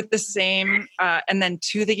grill with the same, and then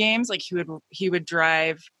to the games, like he would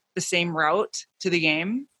drive the same route to the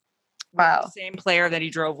game. Wow. The same player that he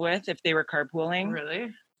drove with if they were carpooling.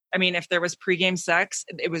 Really? I mean, if there was pregame sex,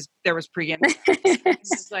 there was pregame sex.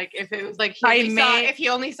 It's like if it was like if he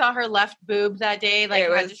only saw her left boob that day, like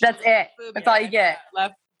that's it. That's all you get.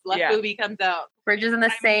 Left boobie comes out. Bridget's in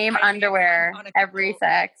the same underwear every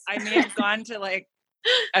sex. I may have gone to like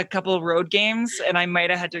a couple of road games and I might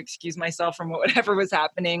have had to excuse myself from whatever was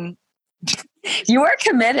happening. You were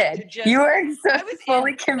committed. You were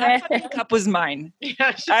fully committed. That cup was mine.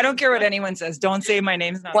 Yeah, I don't care what anyone says. Don't say my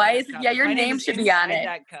name's not. Why is your name should be on it?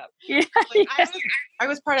 That cup. Yeah, like, I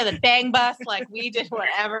was part of the bang bus. Like we did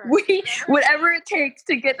whatever. Whatever it takes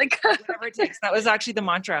to get the cup. Whatever it takes. That was actually the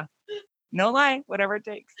mantra. No lie. Whatever it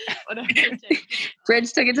takes. Whatever it takes.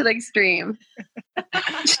 Bridge took it to the extreme.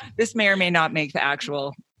 This may or may not make the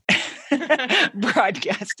actual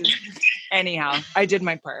broadcast. Anyhow, I did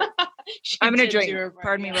my part. I'm going to drink.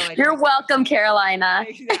 Pardon me. You're welcome, Carolina.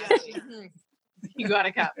 Exactly. You got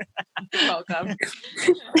a cup. You're welcome.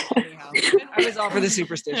 Anyhow, I was all for the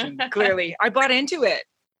superstition. Clearly, I bought into it.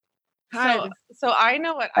 So I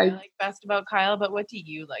know what I like best about Kyle, but what do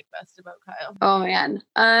you like best about Kyle? Oh man,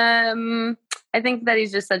 I think that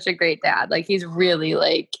he's just such a great dad. Like he's really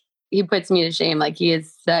like he puts me to shame. Like he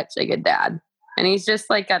is such a good dad, and he's just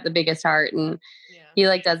like got the biggest heart, and he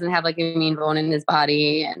like doesn't have like a mean bone in his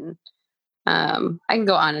body, and I can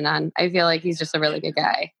go on and on. I feel like he's just a really good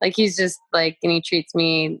guy. Like he's just like, and he treats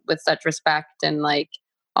me with such respect and like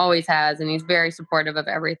always has, and he's very supportive of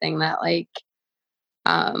everything that like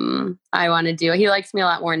I want to do. He likes me a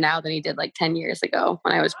lot more now than he did like 10 years ago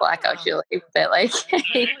when I was blackout Julie. But like,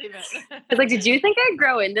 it's like, did you think I'd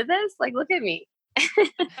grow into this? Like, look at me.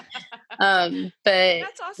 But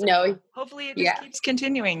that's awesome. No, hopefully it just keeps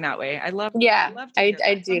continuing that way. I love.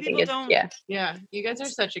 I do think it's yeah. You guys are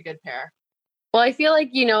such a good pair. Well, I feel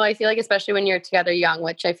like, especially when you're together young,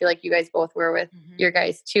 which I feel like you guys both were with your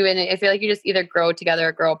guys too. And I feel like you just either grow together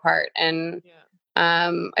or grow apart. And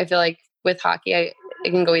I feel like with hockey, it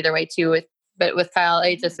can go either way too. But with Kyle,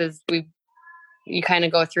 it just is, you kind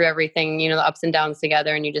of go through everything, the ups and downs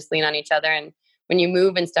together, and you just lean on each other. And when you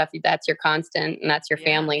move and stuff, that's your constant and that's your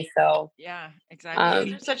family. So yeah,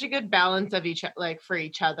 exactly. There's such a good balance of for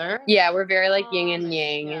each other. Yeah. We're very like yin and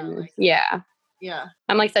yang and yeah.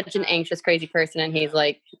 I'm like such an anxious, crazy person. And he's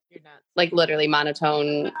like literally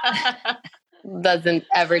monotone, doesn't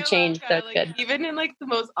ever change. So it's good. Even in like the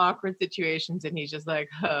most awkward situations. And he's just like,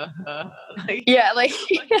 like, yeah. Like,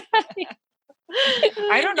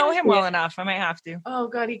 I don't know him well enough. I might have to. Oh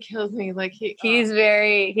God, he kills me. Like he's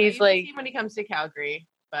like when he comes to Calgary,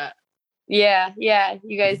 but yeah.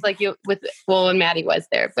 You guys when Maddie was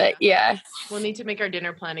there, but we'll need to make our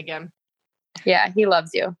dinner plan again. Yeah, he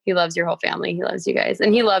loves you. He loves your whole family. He loves you guys.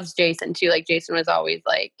 And he loves Jason too. Like Jason was always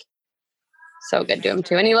like so good to him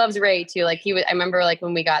too. And he loves Ray too. Like I remember like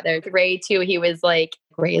when we got there, Ray too, he was like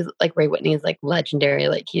Ray Whitney is like legendary.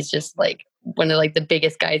 Like he's just like one of like the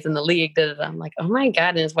biggest guys in the league. I'm like, oh my God.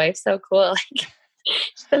 And his wife's so cool. Like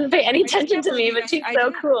she doesn't pay any attention to me, but she's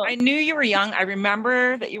so cool. I knew you were young. I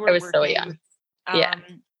remember that you were I was so young.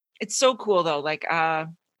 It's so cool though. Like,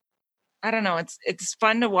 I don't know. It's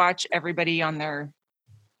fun to watch everybody on their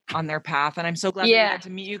path, and I'm so glad we got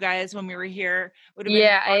to meet you guys when we were here.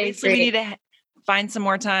 Obviously we need to find some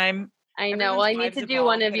more time. I know. Well, I need to do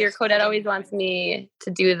one of your Codette always wants me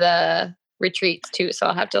to do the retreats too. So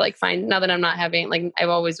I'll have to like find, now that I'm not having, like I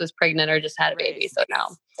always was pregnant or just had a baby. So now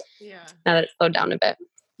that it's slowed down a bit.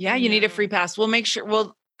 Yeah, you need a free pass. We'll make sure,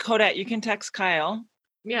 Codette, you can text Kyle.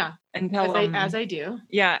 Yeah. And tell him. As I do.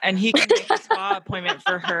 Yeah. And he can make a spa appointment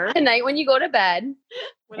for her. Tonight when you go to bed,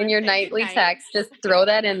 in your nightly text, just throw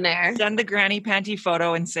that in there. Send the granny panty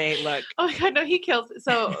photo and say, look. Oh my God, no, he kills it.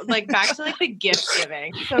 So like back to like the gift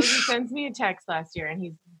giving. So he sends me a text last year and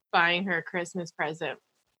he's buying her a Christmas present.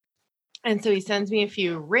 And so he sends me a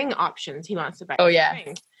few ring options he wants to buy. Oh yeah.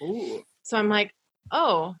 Rings. Ooh. So I'm like,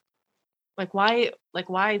 oh, why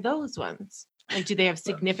those ones? Like, do they have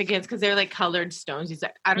significance? Because they're like colored stones. He's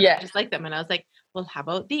like, I don't know, I just like them. And I was like, well, how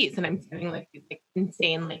about these? And I'm doing like these like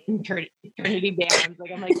insane like eternity bands.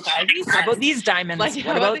 Like I'm like, how about these diamonds? Like,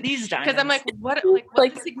 what about these diamonds? Because I'm like, what's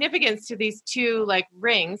the significance to these two like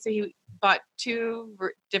rings? So he bought two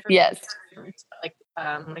different like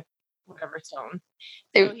whatever stones.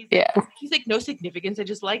 So he's like, no significance. I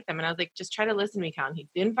just like them. And I was like, just try to listen to me, Colin. He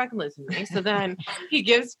didn't fucking listen to me. So then he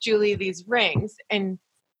gives Julie these rings. And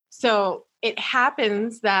so it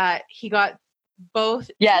happens that he got both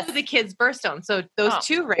two of the kids' birthstones. So those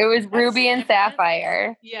two rings. It was ruby and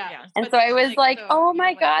sapphire. Yeah. And so I was like, oh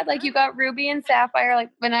my God, like you got ruby and sapphire. Like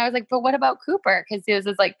when I was like, but what about Cooper? Because he was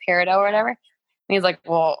this like peridot or whatever. And he's like,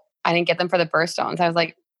 well, I didn't get them for the birthstones. I was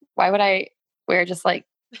like, why would I wear just like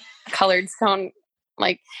colored stone?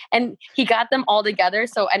 Like, and he got them all together.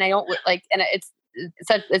 So, and I don't like, and it's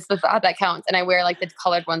the thought that counts. And I wear like the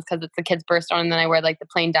colored ones because it's the kid's birthstone. And then I wear like the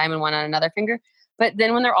plain diamond one on another finger. But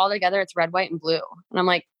then when they're all together, it's red, white, and blue. And I'm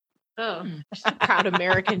like, oh, proud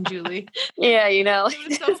American Julie. Yeah, you know. It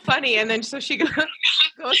was so funny. And then so she goes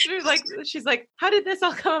through like, she's like, how did this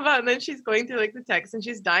all come about? And then she's going through like the text and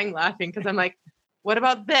she's dying laughing because I'm like, what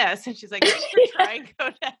about this? And she's like, thanks for trying,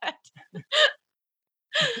 Codette.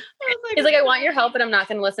 He's like, I want your help, but I'm not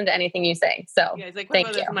going to listen to anything you say. So he's like,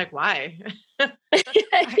 thank you. I'm like, why?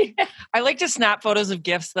 I like to snap photos of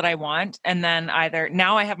gifts that I want. And then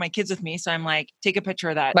now I have my kids with me. So I'm like, take a picture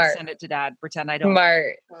of that, send it to dad, pretend I don't.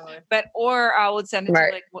 Or I would send it to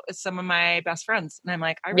like some of my best friends. And I'm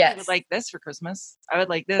like, I really would like this for Christmas. I would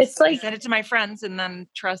like this. It's like, send it to my friends and then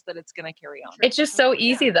trust that it's going to carry on. It's just so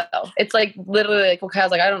easy though. It's like literally like, well,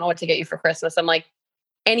 Kyle's like, I don't know what to get you for Christmas. I'm like,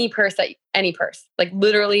 any purse, like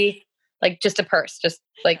literally like just a purse, just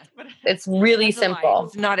like it's really simple.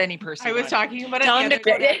 It's not any purse. I was talking about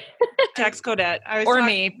it. Text Codette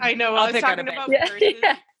me. I know. I was talking about purses.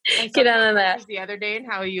 Get on that the other day and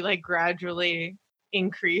how you like gradually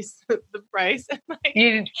increase the price.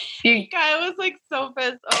 And like, Kyle was like so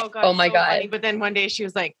pissed. Oh God. Oh my God. Funny. But then one day she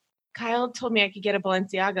was like, Kyle told me I could get a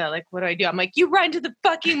Balenciaga. Like, what do? I'm like, you run to the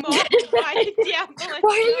fucking mall. Why are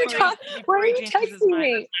you texting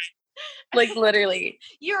me? Like literally,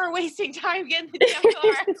 you're wasting time getting the damn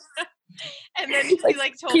car. And then he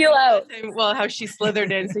like told me how she slithered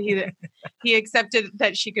in. So he accepted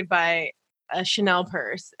that she could buy a Chanel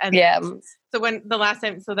purse. And so when the last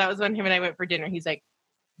time, so that was when him and I went for dinner. He's like,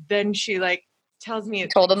 then she like tells me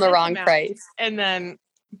told him the wrong price,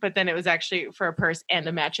 but then it was actually for a purse and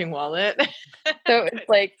a matching wallet. So it's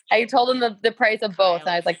like, I told him the price of both. And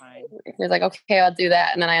I was like, he was like, okay, I'll do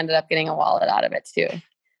that. And then I ended up getting a wallet out of it too.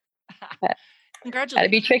 Congratulations. Gotta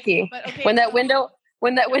be tricky. When that window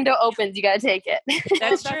opens, you gotta take it.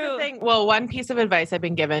 That's true. Well, one piece of advice I've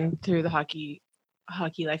been given through the hockey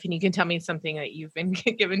life, and you can tell me something that you've been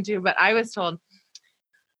given to, but I was told,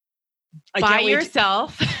 buy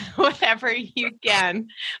yourself whatever you can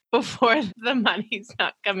before the money's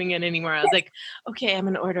not coming in anymore. I was like, okay, I'm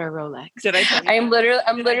gonna order a Rolex. Did I tell you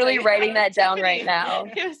I'm literally writing that down right now.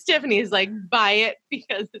 Tiffany's like, buy it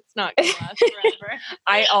because it's not gonna last forever.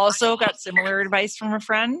 I also got similar advice from a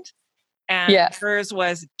friend. And hers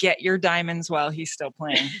was, get your diamonds while he's still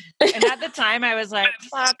playing. And at the time I was like,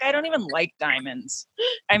 fuck, I don't even like diamonds.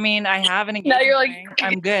 I mean, I have an engagement. Now you're like,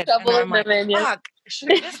 I'm good. I'm like, fuck,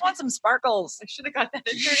 I just want some sparkles. I should have got that.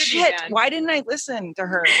 Shit, why didn't I listen to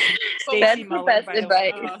her? That's the best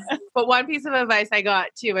advice. But one piece of advice I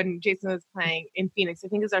got too when Jason was playing in Phoenix, I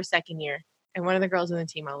think it was our second year. And one of the girls on the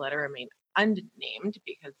team, I'll let her remain unnamed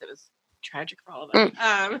because it was tragic for all of us.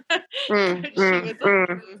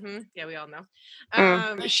 Yeah, we all know.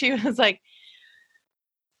 She was like,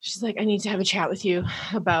 she's like, I need to have a chat with you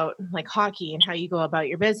about like hockey and how you go about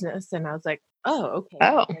your business. And I was like, oh, okay.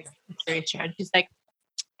 Oh, very chat. She's like,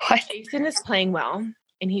 what? Jason is playing well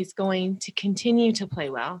and he's going to continue to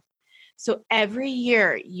play well. So every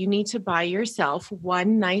year you need to buy yourself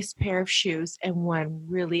one nice pair of shoes and one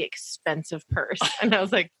really expensive purse. And I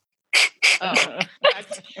was like, Oh,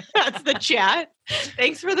 that's the chat.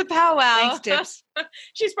 Thanks for the powwow. Thanks, Tips.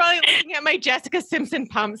 She's probably looking at my Jessica Simpson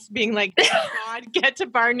pumps being like, oh God, get to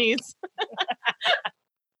Barney's.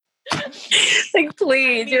 Like,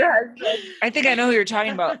 please, your husband. I think I know who you're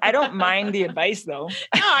talking about. I don't mind the advice though.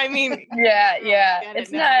 No, I mean, yeah.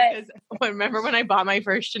 It's not. Because remember when I bought my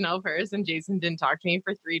first Chanel purse and Jason didn't talk to me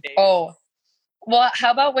for 3 days? Oh, well,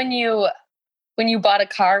 how about when you bought a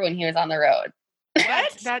car when he was on the road?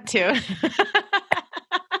 What? That too.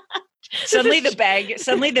 Suddenly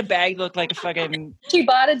the bag looked like a fucking. She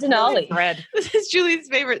bought a Denali. Bread. This is Julie's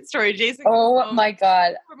favorite story. Jason. Oh my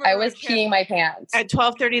God. I was peeing my pants. At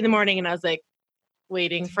 12:30 in the morning, and I was like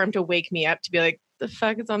waiting for him to wake me up to be like, the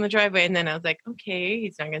fuck is on the driveway? And then I was like, okay,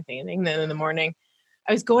 he's not going to say anything. Then in the morning,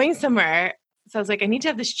 I was going somewhere. So I was like, I need to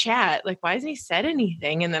have this chat. Like, why hasn't he said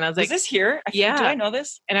anything? And then I was like, is this here? Yeah. Do I know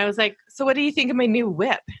this? And I was like, so what do you think of my new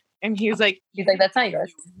whip? And he was like, that's not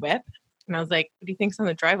yours. Whip? And I was like, what do you think's on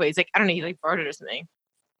the driveway? He's like, I don't know. He like borrowed it or something.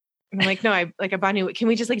 And I'm like, no, I bought a new. Can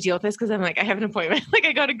we just like deal with this? Because I'm like, I have an appointment. Like,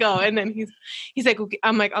 I gotta go. And then he's like, okay.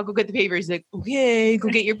 I'm like, I'll go get the papers. He's like, okay, go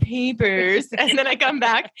get your papers. And then I come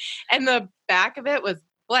back, and the back of it was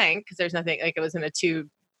blank because there's nothing. Like, it was in a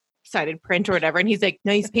 2-sided print or whatever. And he's like,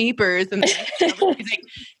 nice papers. And then he's like,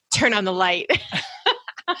 turn on the light.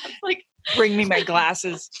 Like, bring me my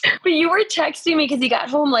glasses. But you were texting me because he got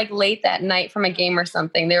home like late that night from a game or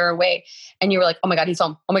something. They were away. And you were like, oh my God, he's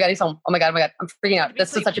home. Oh my God, he's home. Oh my God. I'm freaking out.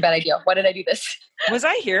 This was such a bad idea. Why did I do this? Was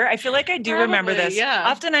I here? I feel like I do remember this. Yeah.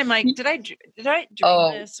 Often I'm like, did I dream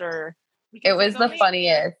this or? It was the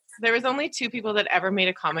funniest. There was only 2 people that ever made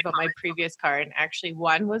a comment about my previous car. And actually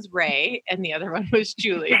one was Ray and the other one was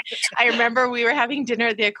Julie. I remember we were having dinner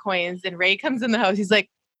at the Accoyans and Ray comes in the house. He's like,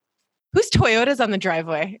 whose Toyota's on the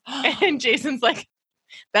driveway? And Jason's like,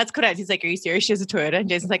 that's correct. He's like, are you serious? She has a Toyota. And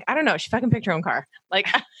Jason's like, I don't know. She fucking picked her own car. Like,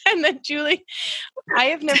 and then Julie, I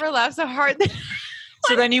have never laughed so hard.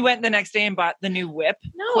 So then you went the next day and bought the new whip?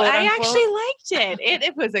 No, I actually liked it.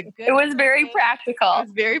 It was a good. It was very practical. It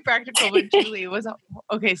was very practical. But Julie was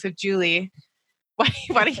okay. So Julie, why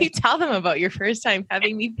don't you tell them about your first time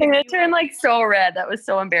having me? It turned like so red. That was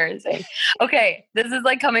so embarrassing. Okay, this is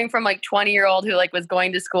like coming from like 20-year-old who like was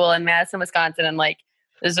going to school in Madison, Wisconsin, and like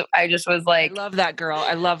this. I just was like, I love that girl.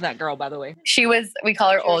 I love that girl. By the way, she was. We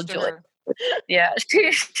call her Cheers Old to Julie. her. Yeah, she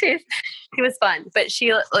was fun. But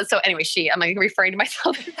she. So anyway, I'm like referring to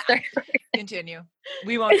myself. Continue.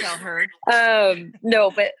 We won't tell her.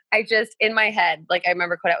 No, but I just in my head, like I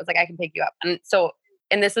remember Kodette was like, I can pick you up, and so.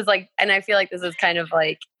 And this is like, and I feel like this is kind of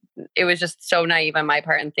like, it was just so naive on my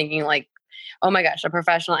part and thinking like, oh my gosh, a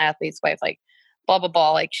professional athlete's wife, like blah, blah,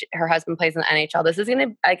 blah. Like her husband plays in the NHL. This is going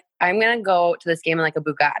to, like, I'm going to go to this game in like a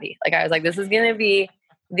Bugatti. Like I was like, this is going to be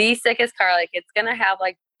the sickest car. Like it's going to have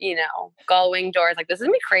like, you know, gull wing doors. Like this is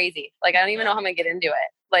going to be crazy. Like, I don't even know how I'm going to get into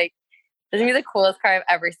it. Like this is going to be the coolest car I've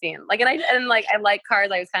ever seen. Like, and like, I like cars.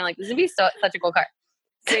 I was kind of like, this is going to be such a cool car.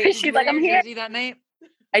 So she's like, I'm here. That night?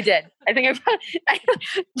 I did. I think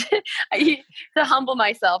to humble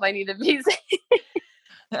myself, I need to be.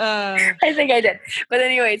 I think I did. But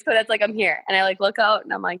anyways, so that's like, I'm here. And I like look out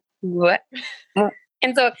and I'm like, what?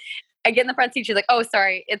 And so I get in the front seat. She's like, oh,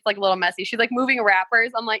 sorry. It's like a little messy. She's like moving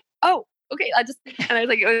wrappers. I'm like, oh, okay. And I was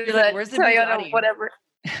like, it was like, where's the Toyota, whatever.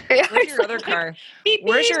 Where's your other car?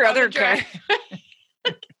 Where's your other car?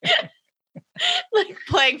 Like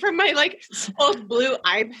playing from my like old blue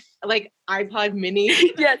iPod mini.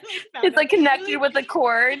 Yes, it's like connected with a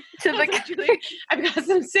cord to the. I've got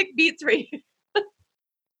some sick beats for you.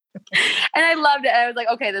 And I loved it. I was like,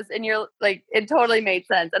 okay, and you're like, it totally made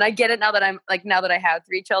sense. And I get it now that now that I have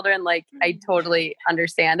 3 children, like I totally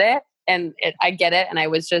understand it, and I get it. And I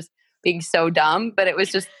was just being so dumb, but it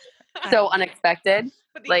was just so unexpected.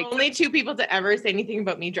 But the only 2 people to ever say anything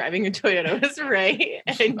about me driving a Toyota was Ray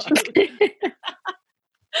and Julie.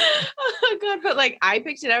 Oh God! But like I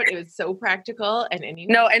picked it out. It was so practical, and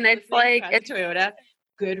it's like it's Toyota,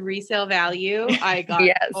 good resale value. I got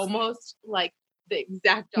almost like the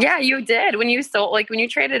exact. Yeah, you did when you sold, like when you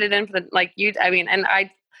traded it in for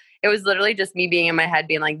it was literally just me being in my head,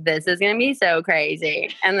 being like, "This is gonna be so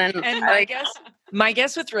crazy," and then My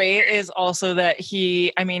guess with Ray is also that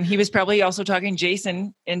he was probably also talking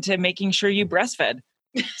Jason into making sure you breastfed.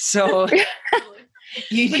 So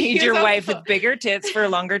you need your wife with bigger tits for a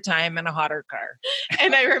longer time and a hotter car.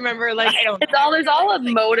 And I remember like, there's all a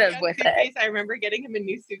motive with it. I remember getting him a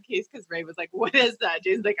new suitcase because Ray was like, what is that?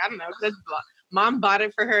 Jason's like, I don't know. Because mom bought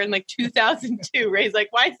it for her in like 2002. Ray's like,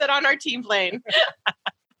 why is that on our team plane?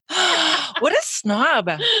 What a snob.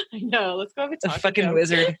 I know. Let's go have a talk. A fucking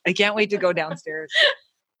wizard. I can't wait to go downstairs.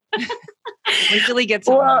 Wait till he gets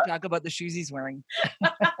home and talk about the shoes he's wearing.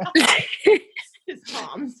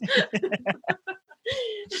 moms.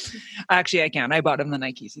 Actually, I can. I bought him the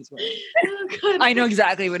Nikes he's wearing. Oh, I know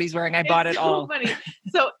exactly what he's wearing. I bought it all. Funny.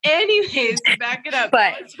 So anyways, to back it up,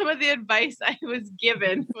 But some of the advice I was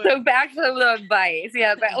given. So back to the advice.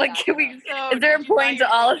 Yeah, but like, is there a point to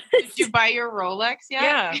all of this? Did you buy your Rolex yet?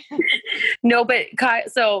 Yeah. No, but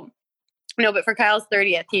but for Kyle's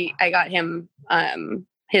 30th, I got him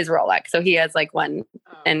his Rolex. So he has like one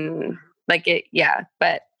and like it, yeah.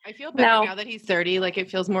 But I feel better now that he's 30. Like it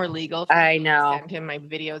feels more legal. I know. Send him my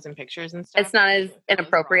videos and pictures and stuff. It's not as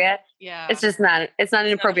inappropriate. Yeah. It's just not. It's not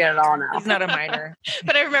inappropriate at all now. He's not a minor.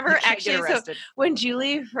 But I remember actually when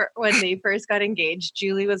they first got engaged,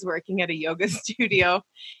 Julie was working at a yoga studio.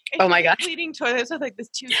 Oh my gosh. Cleaning toilets with like this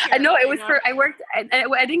 2. I know it was I worked. I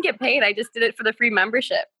didn't get paid. I just did it for the free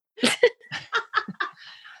membership.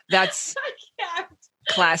 That's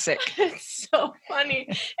classic. It's so funny.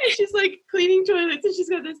 And she's like cleaning toilets and she's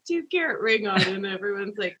got this 2-carat ring on and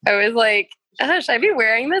everyone's like, I was like, should I be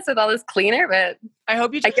wearing this with all this cleaner? But I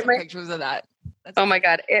hope you took some pictures of that. Oh my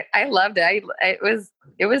God. I loved it. It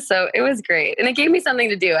was great. And it gave me something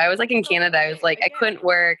to do. I was like in Canada. I was like, I couldn't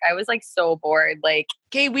work. I was like so bored. Like,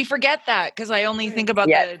 okay, we forget that because I only think about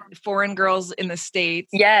the foreign girls in the States.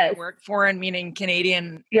 Yes. Work foreign, meaning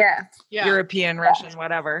Canadian, Yeah. European, Russian,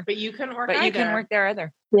 whatever. But you couldn't work But you couldn't work there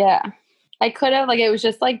either. Yeah. I could have, like, it was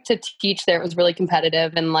just like to teach there. It was really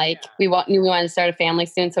competitive. And like, we knew we wanted to start a family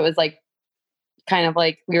soon. So it was like, kind of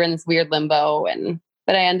like we were in this weird limbo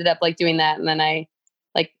but I ended up like doing that. And then I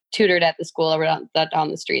like tutored at the school down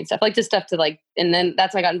the street and stuff, like just stuff to like, and then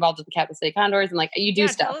that's when I got involved with the Capital City Condors and like you do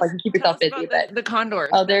stuff, like you keep yourself busy. But the Condors.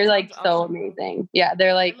 Oh, they're like so amazing. Yeah.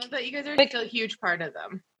 They're like, I love that you guys are still a huge part of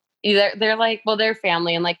them. They're like, well, they're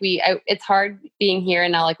family. And like it's hard being here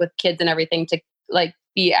and now like with kids and everything to like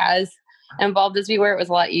be as involved as we were. It was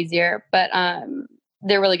a lot easier, but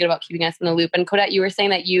they're really good about keeping us in the loop. And Kodette, you were saying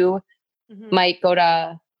that you might go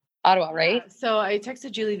to Ottawa, right? Yeah. So I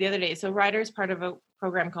texted Julie the other day. So Ryder is part of a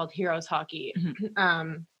program called Heroes Hockey.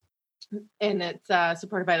 And it's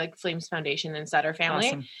supported by like Flames Foundation and Sutter Family.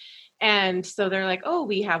 Awesome. And so they're like, oh,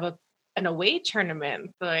 we have an away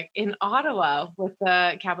tournament like in Ottawa with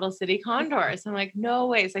the Capital City Condors. I'm like, no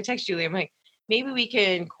way. So I text Julie. I'm like, maybe we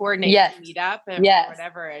can coordinate a meetup and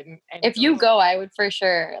whatever. And if you go, I would for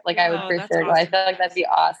sure. Like I would for sure go. I feel like that'd be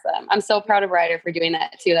awesome. I'm so proud of Ryder for doing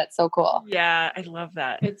that too. That's so cool. Yeah, I love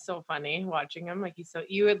that. It's so funny watching him. Like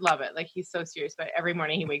you would love it. Like he's so serious. But every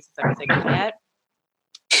morning he wakes up, he's like, Kodette,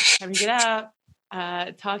 time to get up.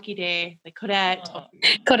 It's hockey day. Like Kodette.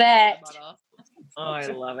 Oh, I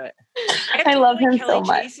love it. I love him Kelly so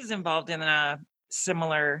much. Chase is involved in a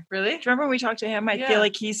similar. Really? Do you remember when we talked to him? I feel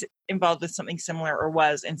like he's involved with something similar or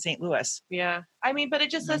was in St. Louis. Yeah. I mean, but it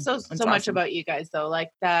just says so much about you guys though. Like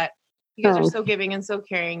that you guys are so giving and so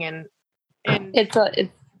caring and it's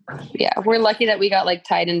we're lucky that we got like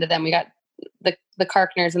tied into them. We got the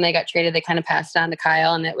Karkners and they got traded. They kind of passed on to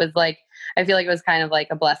Kyle and it was like, I feel like it was kind of like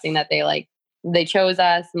a blessing that they chose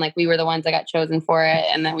us and like we were the ones that got chosen for it.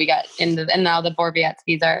 And then we got into, and now the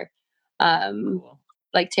Borowiecki's are,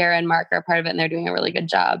 like Tara and Mark are part of it and they're doing a really good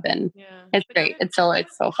job and it's great. It's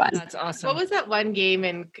so fun. That's awesome. What was that one game?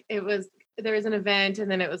 And there was an event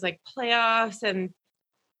and then it was like playoffs and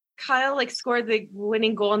Kyle like scored the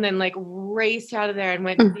winning goal and then like raced out of there and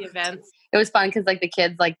went to the events. It was fun because like the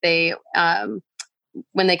kids, like they,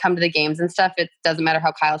 when they come to the games and stuff, it doesn't matter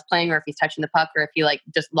how Kyle's playing or if he's touching the puck or if he like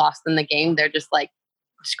just lost in the game, they're just like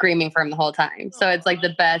screaming for him the whole time. So it's like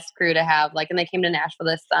the best crew to have. Like, and they came to Nashville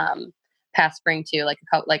this past spring too.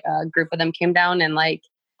 Like a group of them came down and like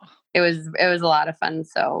it was a lot of fun.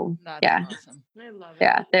 So That's awesome. I love it.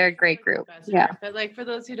 Yeah, they're a great group. Yeah. But like for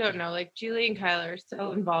those who don't know, like Julie and Kyle are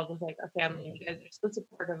so involved with like our family. You guys are so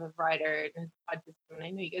supportive of Ryder and his podcast. And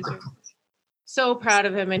I know you guys are so proud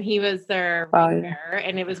of him. And he was their bear.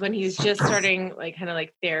 And it was when he was just starting like kind of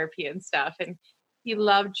like therapy and stuff. And he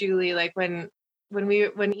loved Julie. Like when he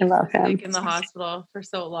was like in the hospital for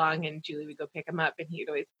so long, and Julie would go pick him up, and he'd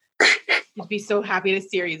be so happy to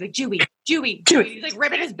see her. He's like, Julie. He's like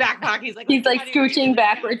ripping his back pocket. He's like scooching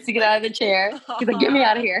backwards to get out of the chair. He's like, get me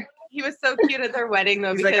out of here. He was so cute at their wedding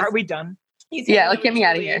though. He's like, are we done? Get me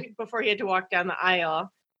out of here. Before he had to walk down the aisle.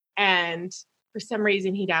 And for some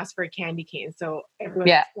reason he'd asked for a candy cane. So everyone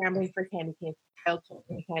was scrambling for candy canes. Kyle told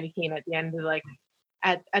him a candy cane at the end of like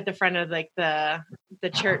at the front of like the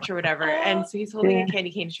church or whatever. And so he's holding a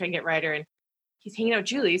candy cane to try and get Ryder, and he's hanging out with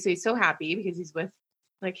Julie. So he's so happy because he's with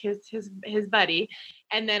like his buddy.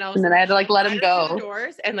 And then I had to like let him go the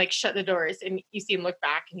doors and like shut the doors, and you see him look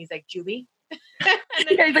back and he's like, Julie,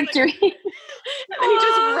 And then he's like doing. And then he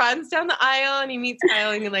just runs down the aisle and he meets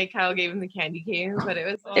Kyle and like Kyle gave him the candy cane, but it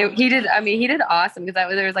was he did awesome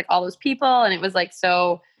because there was like all those people and it was like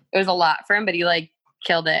it was a lot for him, but he like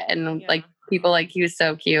killed it and like people like he was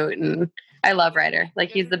so cute and I love Ryder. Like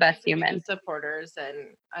he's the best human. Supporters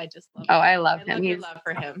and I just love him. I love him. He's love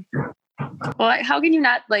for him. Well, how can you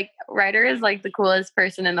not like Ryder is like the coolest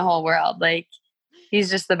person in the whole world. Like he's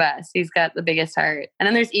just the best. He's got the biggest heart. And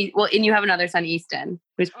then there's and you have another son, Easton,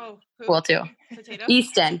 who's cool too. Potato?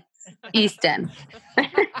 Easton.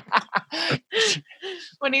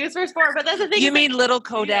 When he was first born, but that's the thing. You mean little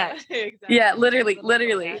Kodette? Yeah, exactly. Yeah,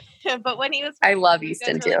 literally. But when he was, I love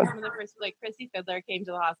Easton too. Some of the first, like Chrissy Fiddler came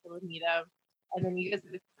to the hospital to meet him, and then you guys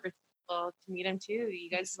were the first people to meet him too. You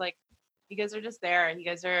guys are just there, and you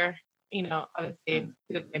guys are, obviously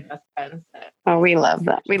two of my best friends. Oh, we love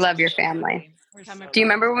that. We love your family. Do you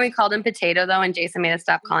remember when we called him Potato though, and Jason made us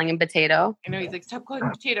stop calling him Potato? I know he's like, stop calling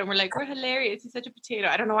him Potato. And we're like, we're hilarious. He's such a potato.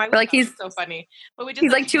 I don't know why. We're like, he's so funny. But we just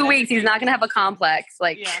he's like 2 weeks. He's not gonna have a complex.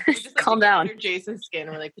 Like, just calm down. Jason's skin.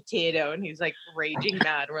 We're like Potato, and he's like raging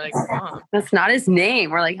mad. We're like, oh. That's not his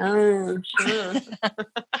name. We're like, oh,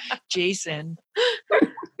 Jason.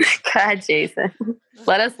 God, Jason,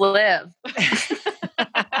 let us live.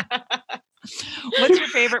 What's your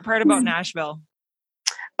favorite part about Nashville?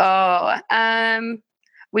 Oh,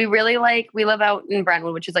 we really we live out in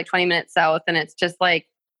Brentwood, which is like 20 minutes south. And it's just like,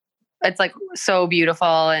 it's like so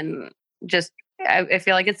beautiful. And just, I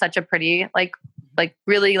feel like it's such a pretty, like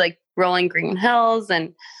really like rolling green hills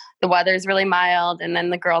and the weather's really mild. And then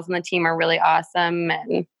the girls on the team are really awesome.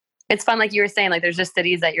 And it's fun. Like you were saying, like, there's just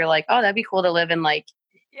cities that you're like, oh, that'd be cool to live in like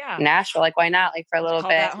Nashville. Like, why not? Like for a little bit.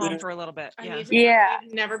 That home for a little bit. Yeah.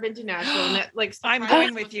 I've never been to Nashville. And like, I'm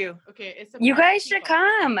going with you. Okay. You guys should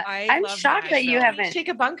come. I'm shocked that you haven't. Take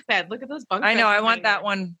a bunk bed. Look at those bunk beds. I know. I want that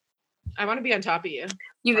one. I want to be on top of you.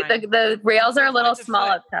 The rails are a little small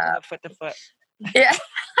up top. Foot to foot. Yeah.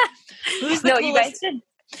 Who's the coolest? You guys should.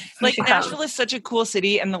 Like Nashville is such a cool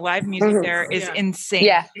city, and the live music there is insane.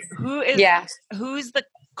 Yeah. Who's the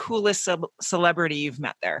coolest celebrity you've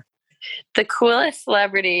met there? The coolest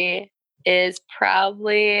celebrity is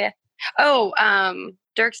probably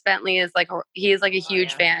Dierks Bentley is like he's like a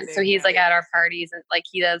huge fan. So he's like at our parties and like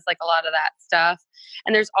he does like a lot of that stuff.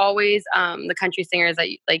 And there's always the country singers that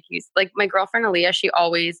use like my girlfriend Aaliyah, she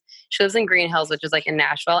lives in Green Hills, which is like in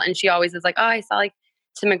Nashville, and she always is like, oh, I saw like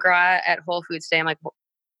Tim McGraw at Whole Foods today. I'm like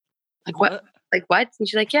what? Like what? And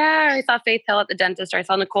she's like, yeah, I saw Faith Hill at the dentist, or I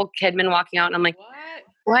saw Nicole Kidman walking out, and I'm like,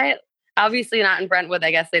 what? Obviously not in Brentwood.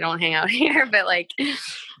 I guess they don't hang out here, but like,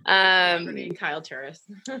 Kyle Turris.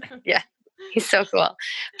 Yeah, he's so cool.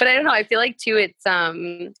 But I don't know. I feel like too, it's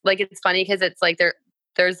like it's funny because it's like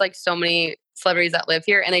there's like so many celebrities that live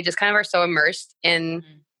here, and they just kind of are so immersed in,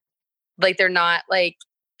 like they're not like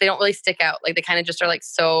they don't really stick out. Like they kind of just are like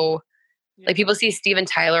so. Like people see Steven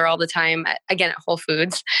Tyler all the time, again at Whole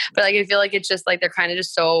Foods, but like I feel like it's just like they're kind of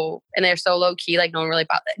just so, and they're so low key. Like no one really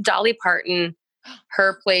about that. Dolly Parton.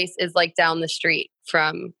 Her place is like down the street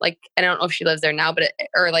from like, I don't know if she lives there now, but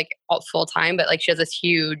or like full time, but like she has this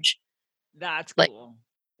huge. That's like, cool.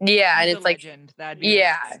 Yeah, She's and it's like that'd be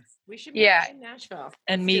amazing. We should meet in Nashville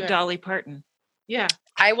and meet Dolly Parton. Yeah,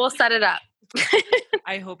 I will set it up.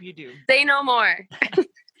 I hope you do. Say no more.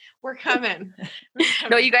 We're coming.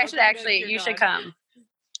 No, you guys should actually. You should come.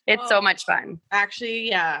 It's so much fun. Actually,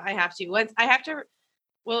 yeah, I have to.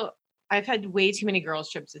 Well, I've had way too many girls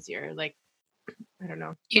trips this year. Like. I don't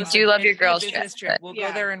know. You do love your girls trip. We'll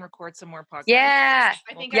go there and record some more podcasts. Yeah.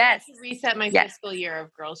 I think I have to reset my fiscal year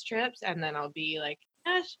of girls trips, and then I'll be like,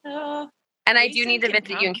 Nashville. And I do need to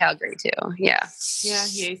visit you in Calgary too. Yeah. Yeah,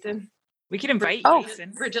 Jason. We can invite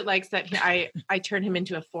Jason. Bridget likes that. I turn him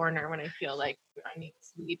into a foreigner when I feel like I need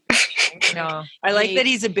sleep. No, I like that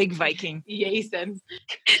he's a big Viking. Jason.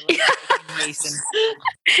 Jason.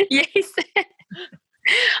 Jason.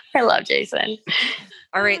 I love Jason.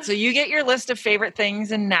 All right, so you get your list of favorite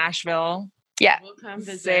things in Nashville. Yeah, we'll come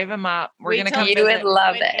visit. Save them up. We're gonna come. You visit. would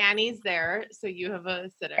love it. Annie's there, so you have a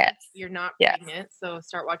sitter. Yes. You're not pregnant, so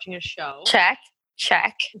start watching a show. Check.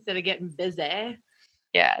 Instead of getting busy.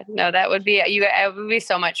 Yeah, no, that would be you. It would be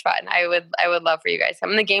so much fun. I would love for you guys to come.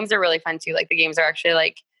 And the games are really fun too. Like the games are actually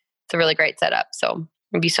like it's a really great setup. So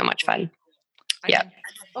it'd be so much fun. Yeah.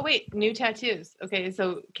 Oh wait, new tattoos. Okay,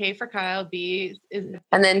 so K for Kyle, B is,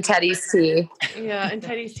 and then Teddy's T. Yeah, and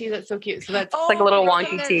Teddy's T. That's so cute. So that's like a little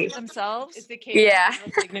wonky T themselves. It's the K yeah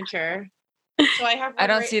signature. So I have. I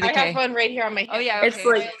don't see the K. I have one right here on my. Oh yeah, okay. It's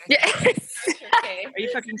like Are you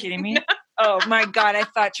fucking kidding me? Oh my God. I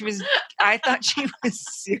thought she was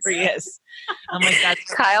serious. I'm like, that's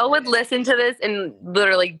Kyle would listen to this and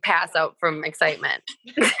literally pass out from excitement.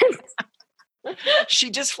 She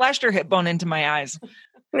just flashed her hip bone into my eyes.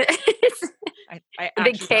 I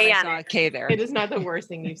big K on saw it. a K there. It is not the worst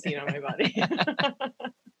thing you've seen on my body.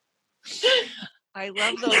 I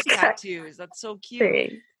love those tattoos. That's so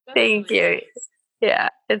cute. Thank you. Yeah,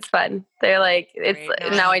 it's fun. They're like, it's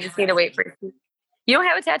Great. now I just need to wait for. You don't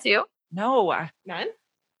have a tattoo? No. None?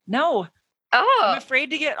 No. Oh, I'm afraid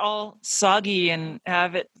to get all soggy and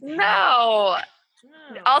have it. no.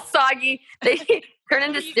 All soggy. They turn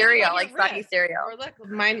into You cereal, get it on like your soggy wrist. cereal. Or look,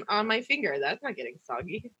 mine on my finger. That's not getting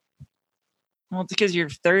soggy. Well, it's because you're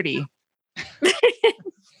 30.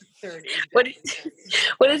 30. What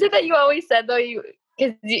is it that you always said though?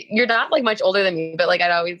 Because you're not like much older than me, but like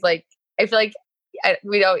I'd always like, I feel like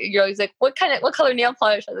you're always like, what color nail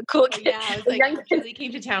polish are the cool kids? Yeah, I was like, Julie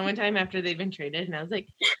came to town one time after they'd been traded, and I was like,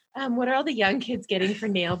 what are all the young kids getting for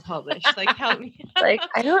nail polish? Like, help me. Like,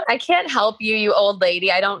 I can't help you, you old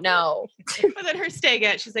lady. I don't know. But then her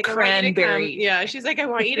Stagette, she's like, I want you to come. Cranberry. Yeah, she's like, I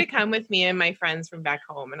want you to come with me and my friends from back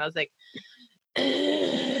home. And I was like,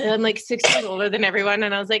 I'm like 6 years older than everyone.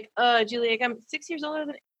 And I was like, Julie, I'm 6 years older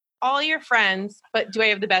than all your friends, but do I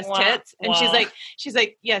have the best tits? And she's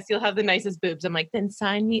like, yes, you'll have the nicest boobs. I'm like, then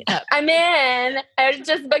sign me up. I'm in. I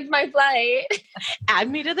just booked my flight.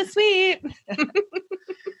 Add me to the suite.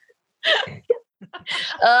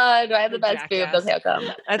 Do I have the best boobs? Okay, I'll come.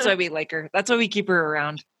 That's why we like her. That's why we keep her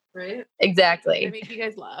around. Right? Exactly. I make you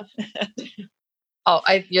guys laugh. Oh,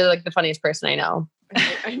 you're like the funniest person I know.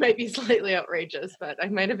 I might be slightly outrageous, but I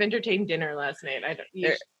might have entertained dinner last night.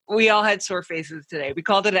 We all had sore faces today. We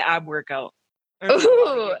called it an ab workout.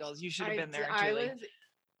 Ooh. You should have been there, Julie. I was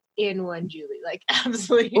in one, Julie. Like,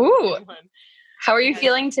 absolutely Ooh. in one. How are you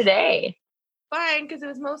feeling today? Fine, because it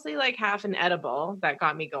was mostly like half an edible that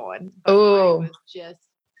got me going. But Ooh. mine was just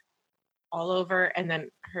all over. And then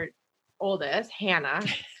her oldest, Hannah,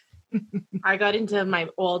 I got into my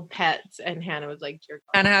old pets, and Hannah was like,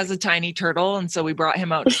 Hannah has a tiny turtle, and so we brought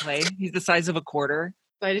him out to play. He's the size of a quarter.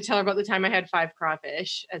 So I had to tell her about the time I had 5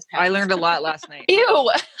 crawfish as pets. I learned a lot last night. Ew.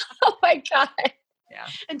 Oh my God. Yeah.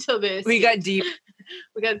 Until this. We got deep.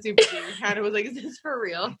 We got super deep. Hannah was like, is this for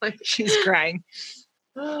real? Like, She's crying.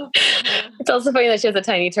 It's also funny that she has a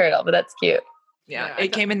tiny turtle, but that's cute. Yeah. It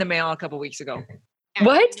came in the mail a couple weeks ago.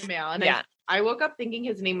 What? In the mail, and Yeah. I woke up thinking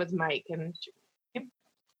his name was Mike, and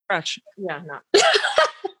Fresh. yeah, not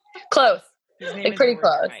Close. His name Like is pretty George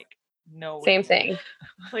close. Mike. No. Same thing.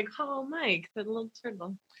 like, oh, Mike, the little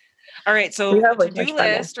turtle. All right. So You have the way too to-do much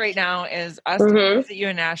fun. list right now is us to Mhm. visit you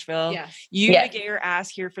in Nashville. Yes. You Yes. to get your ass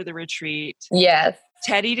here for the retreat. Yes.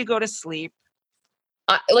 Teddy to go to sleep.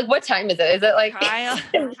 Like, what time is it? Is it like Kyle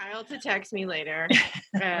Kyle to text me later.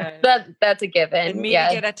 that's a given? and me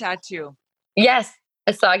Yes. to get a tattoo. Yes.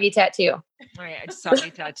 A soggy tattoo. All right. I just saw a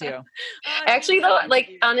tattoo. Actually, though,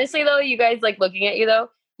 like honestly, though, you guys like looking at you though,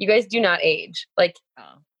 you guys do not age like Oh.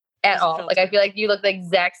 at There's a all. Like I filter. feel like you look the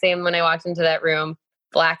exact same when I walked into that room,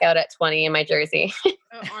 blackout at 20 in my jersey.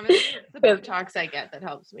 Honestly, it's the Botox I get that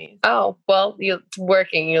helps me. Oh well, it's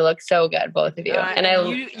working. You look so good, both of you. And I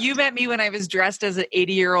you met me when I was dressed as an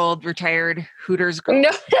 80-year-old retired Hooters girl.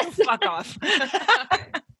 no, Fuck off.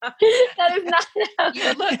 that is not. How,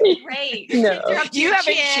 You look great. No. Up to You your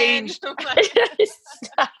haven't chin. changed.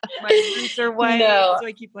 Stop. My roots are white, No. so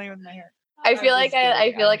I keep playing with my hair. I feel like just I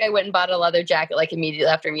kidding. feel like I went and bought a leather jacket like immediately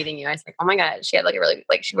after meeting you. I was like, oh my God, she had like a really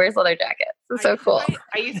like she wears leather jackets. It's so cool.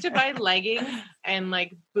 I used to buy leggings and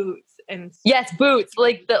like boots and Yes, boots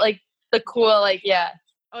like the cool like yeah.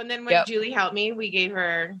 Oh, and then when Yep. Julie helped me, we gave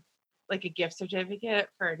her like a gift certificate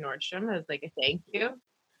for Nordstrom as like a thank you.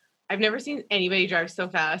 I've never seen anybody drive so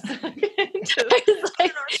fast. I was like,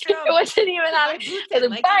 it wasn't even on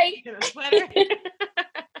a bike.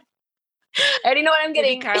 I already know what I'm Maybe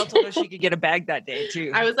getting. Kyle told us she could get a bag that day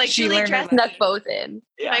too. I was like, she Julie, learned dress her Snuck both in.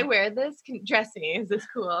 Can I wear this? Dress me. Is this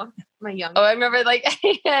cool? My young. Oh, I remember like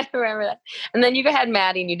I remember that. And then you had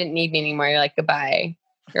Maddie and you didn't need me anymore. You're like, goodbye.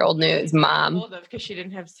 Your old news, mom. Because she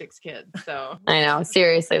didn't have 6 kids. So I know.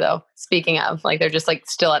 Seriously though. Speaking of, like they're just like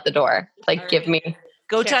still at the door. Like All give right. me.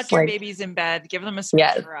 Go Yes. tuck your Like- babies in bed. Give them a space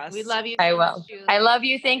Yes. for us. we love you. I so will. much, Julie. I love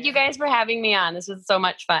you. Thank you guys for having me on. This was so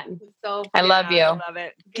much fun. So I love I you. love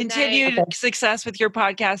it. Continued Okay. success with your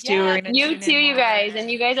podcast too. Yeah, We're gonna You tune too, in you more. guys.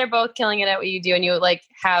 And you guys are both killing it at what you do. And you like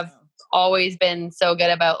have always been so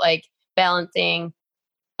good about like balancing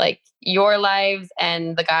like your lives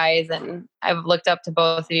and the guys, and I've looked up to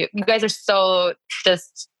both of you. You guys are so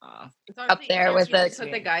just up there with it.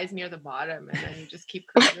 Put the guys near the bottom, and then you just keep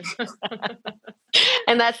going.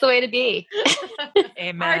 And that's the way to be.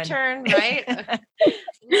 Amen. Our turn, right?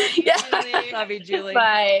 Love you, Julie.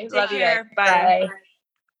 Bye. Take Love care. you. Bye.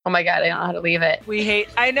 Oh my God, I don't know how to leave it.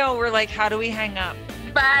 I know, we're like, how do we hang up?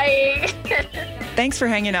 Bye. Thanks for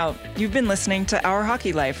hanging out. You've been listening to Our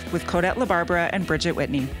Hockey Life with Codette LaBarbera and Bridget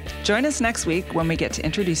Whitney. Join us next week when we get to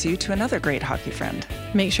introduce you to another great hockey friend.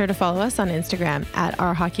 Make sure to follow us on Instagram at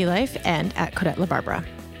Our Hockey Life and at Codette LaBarbera.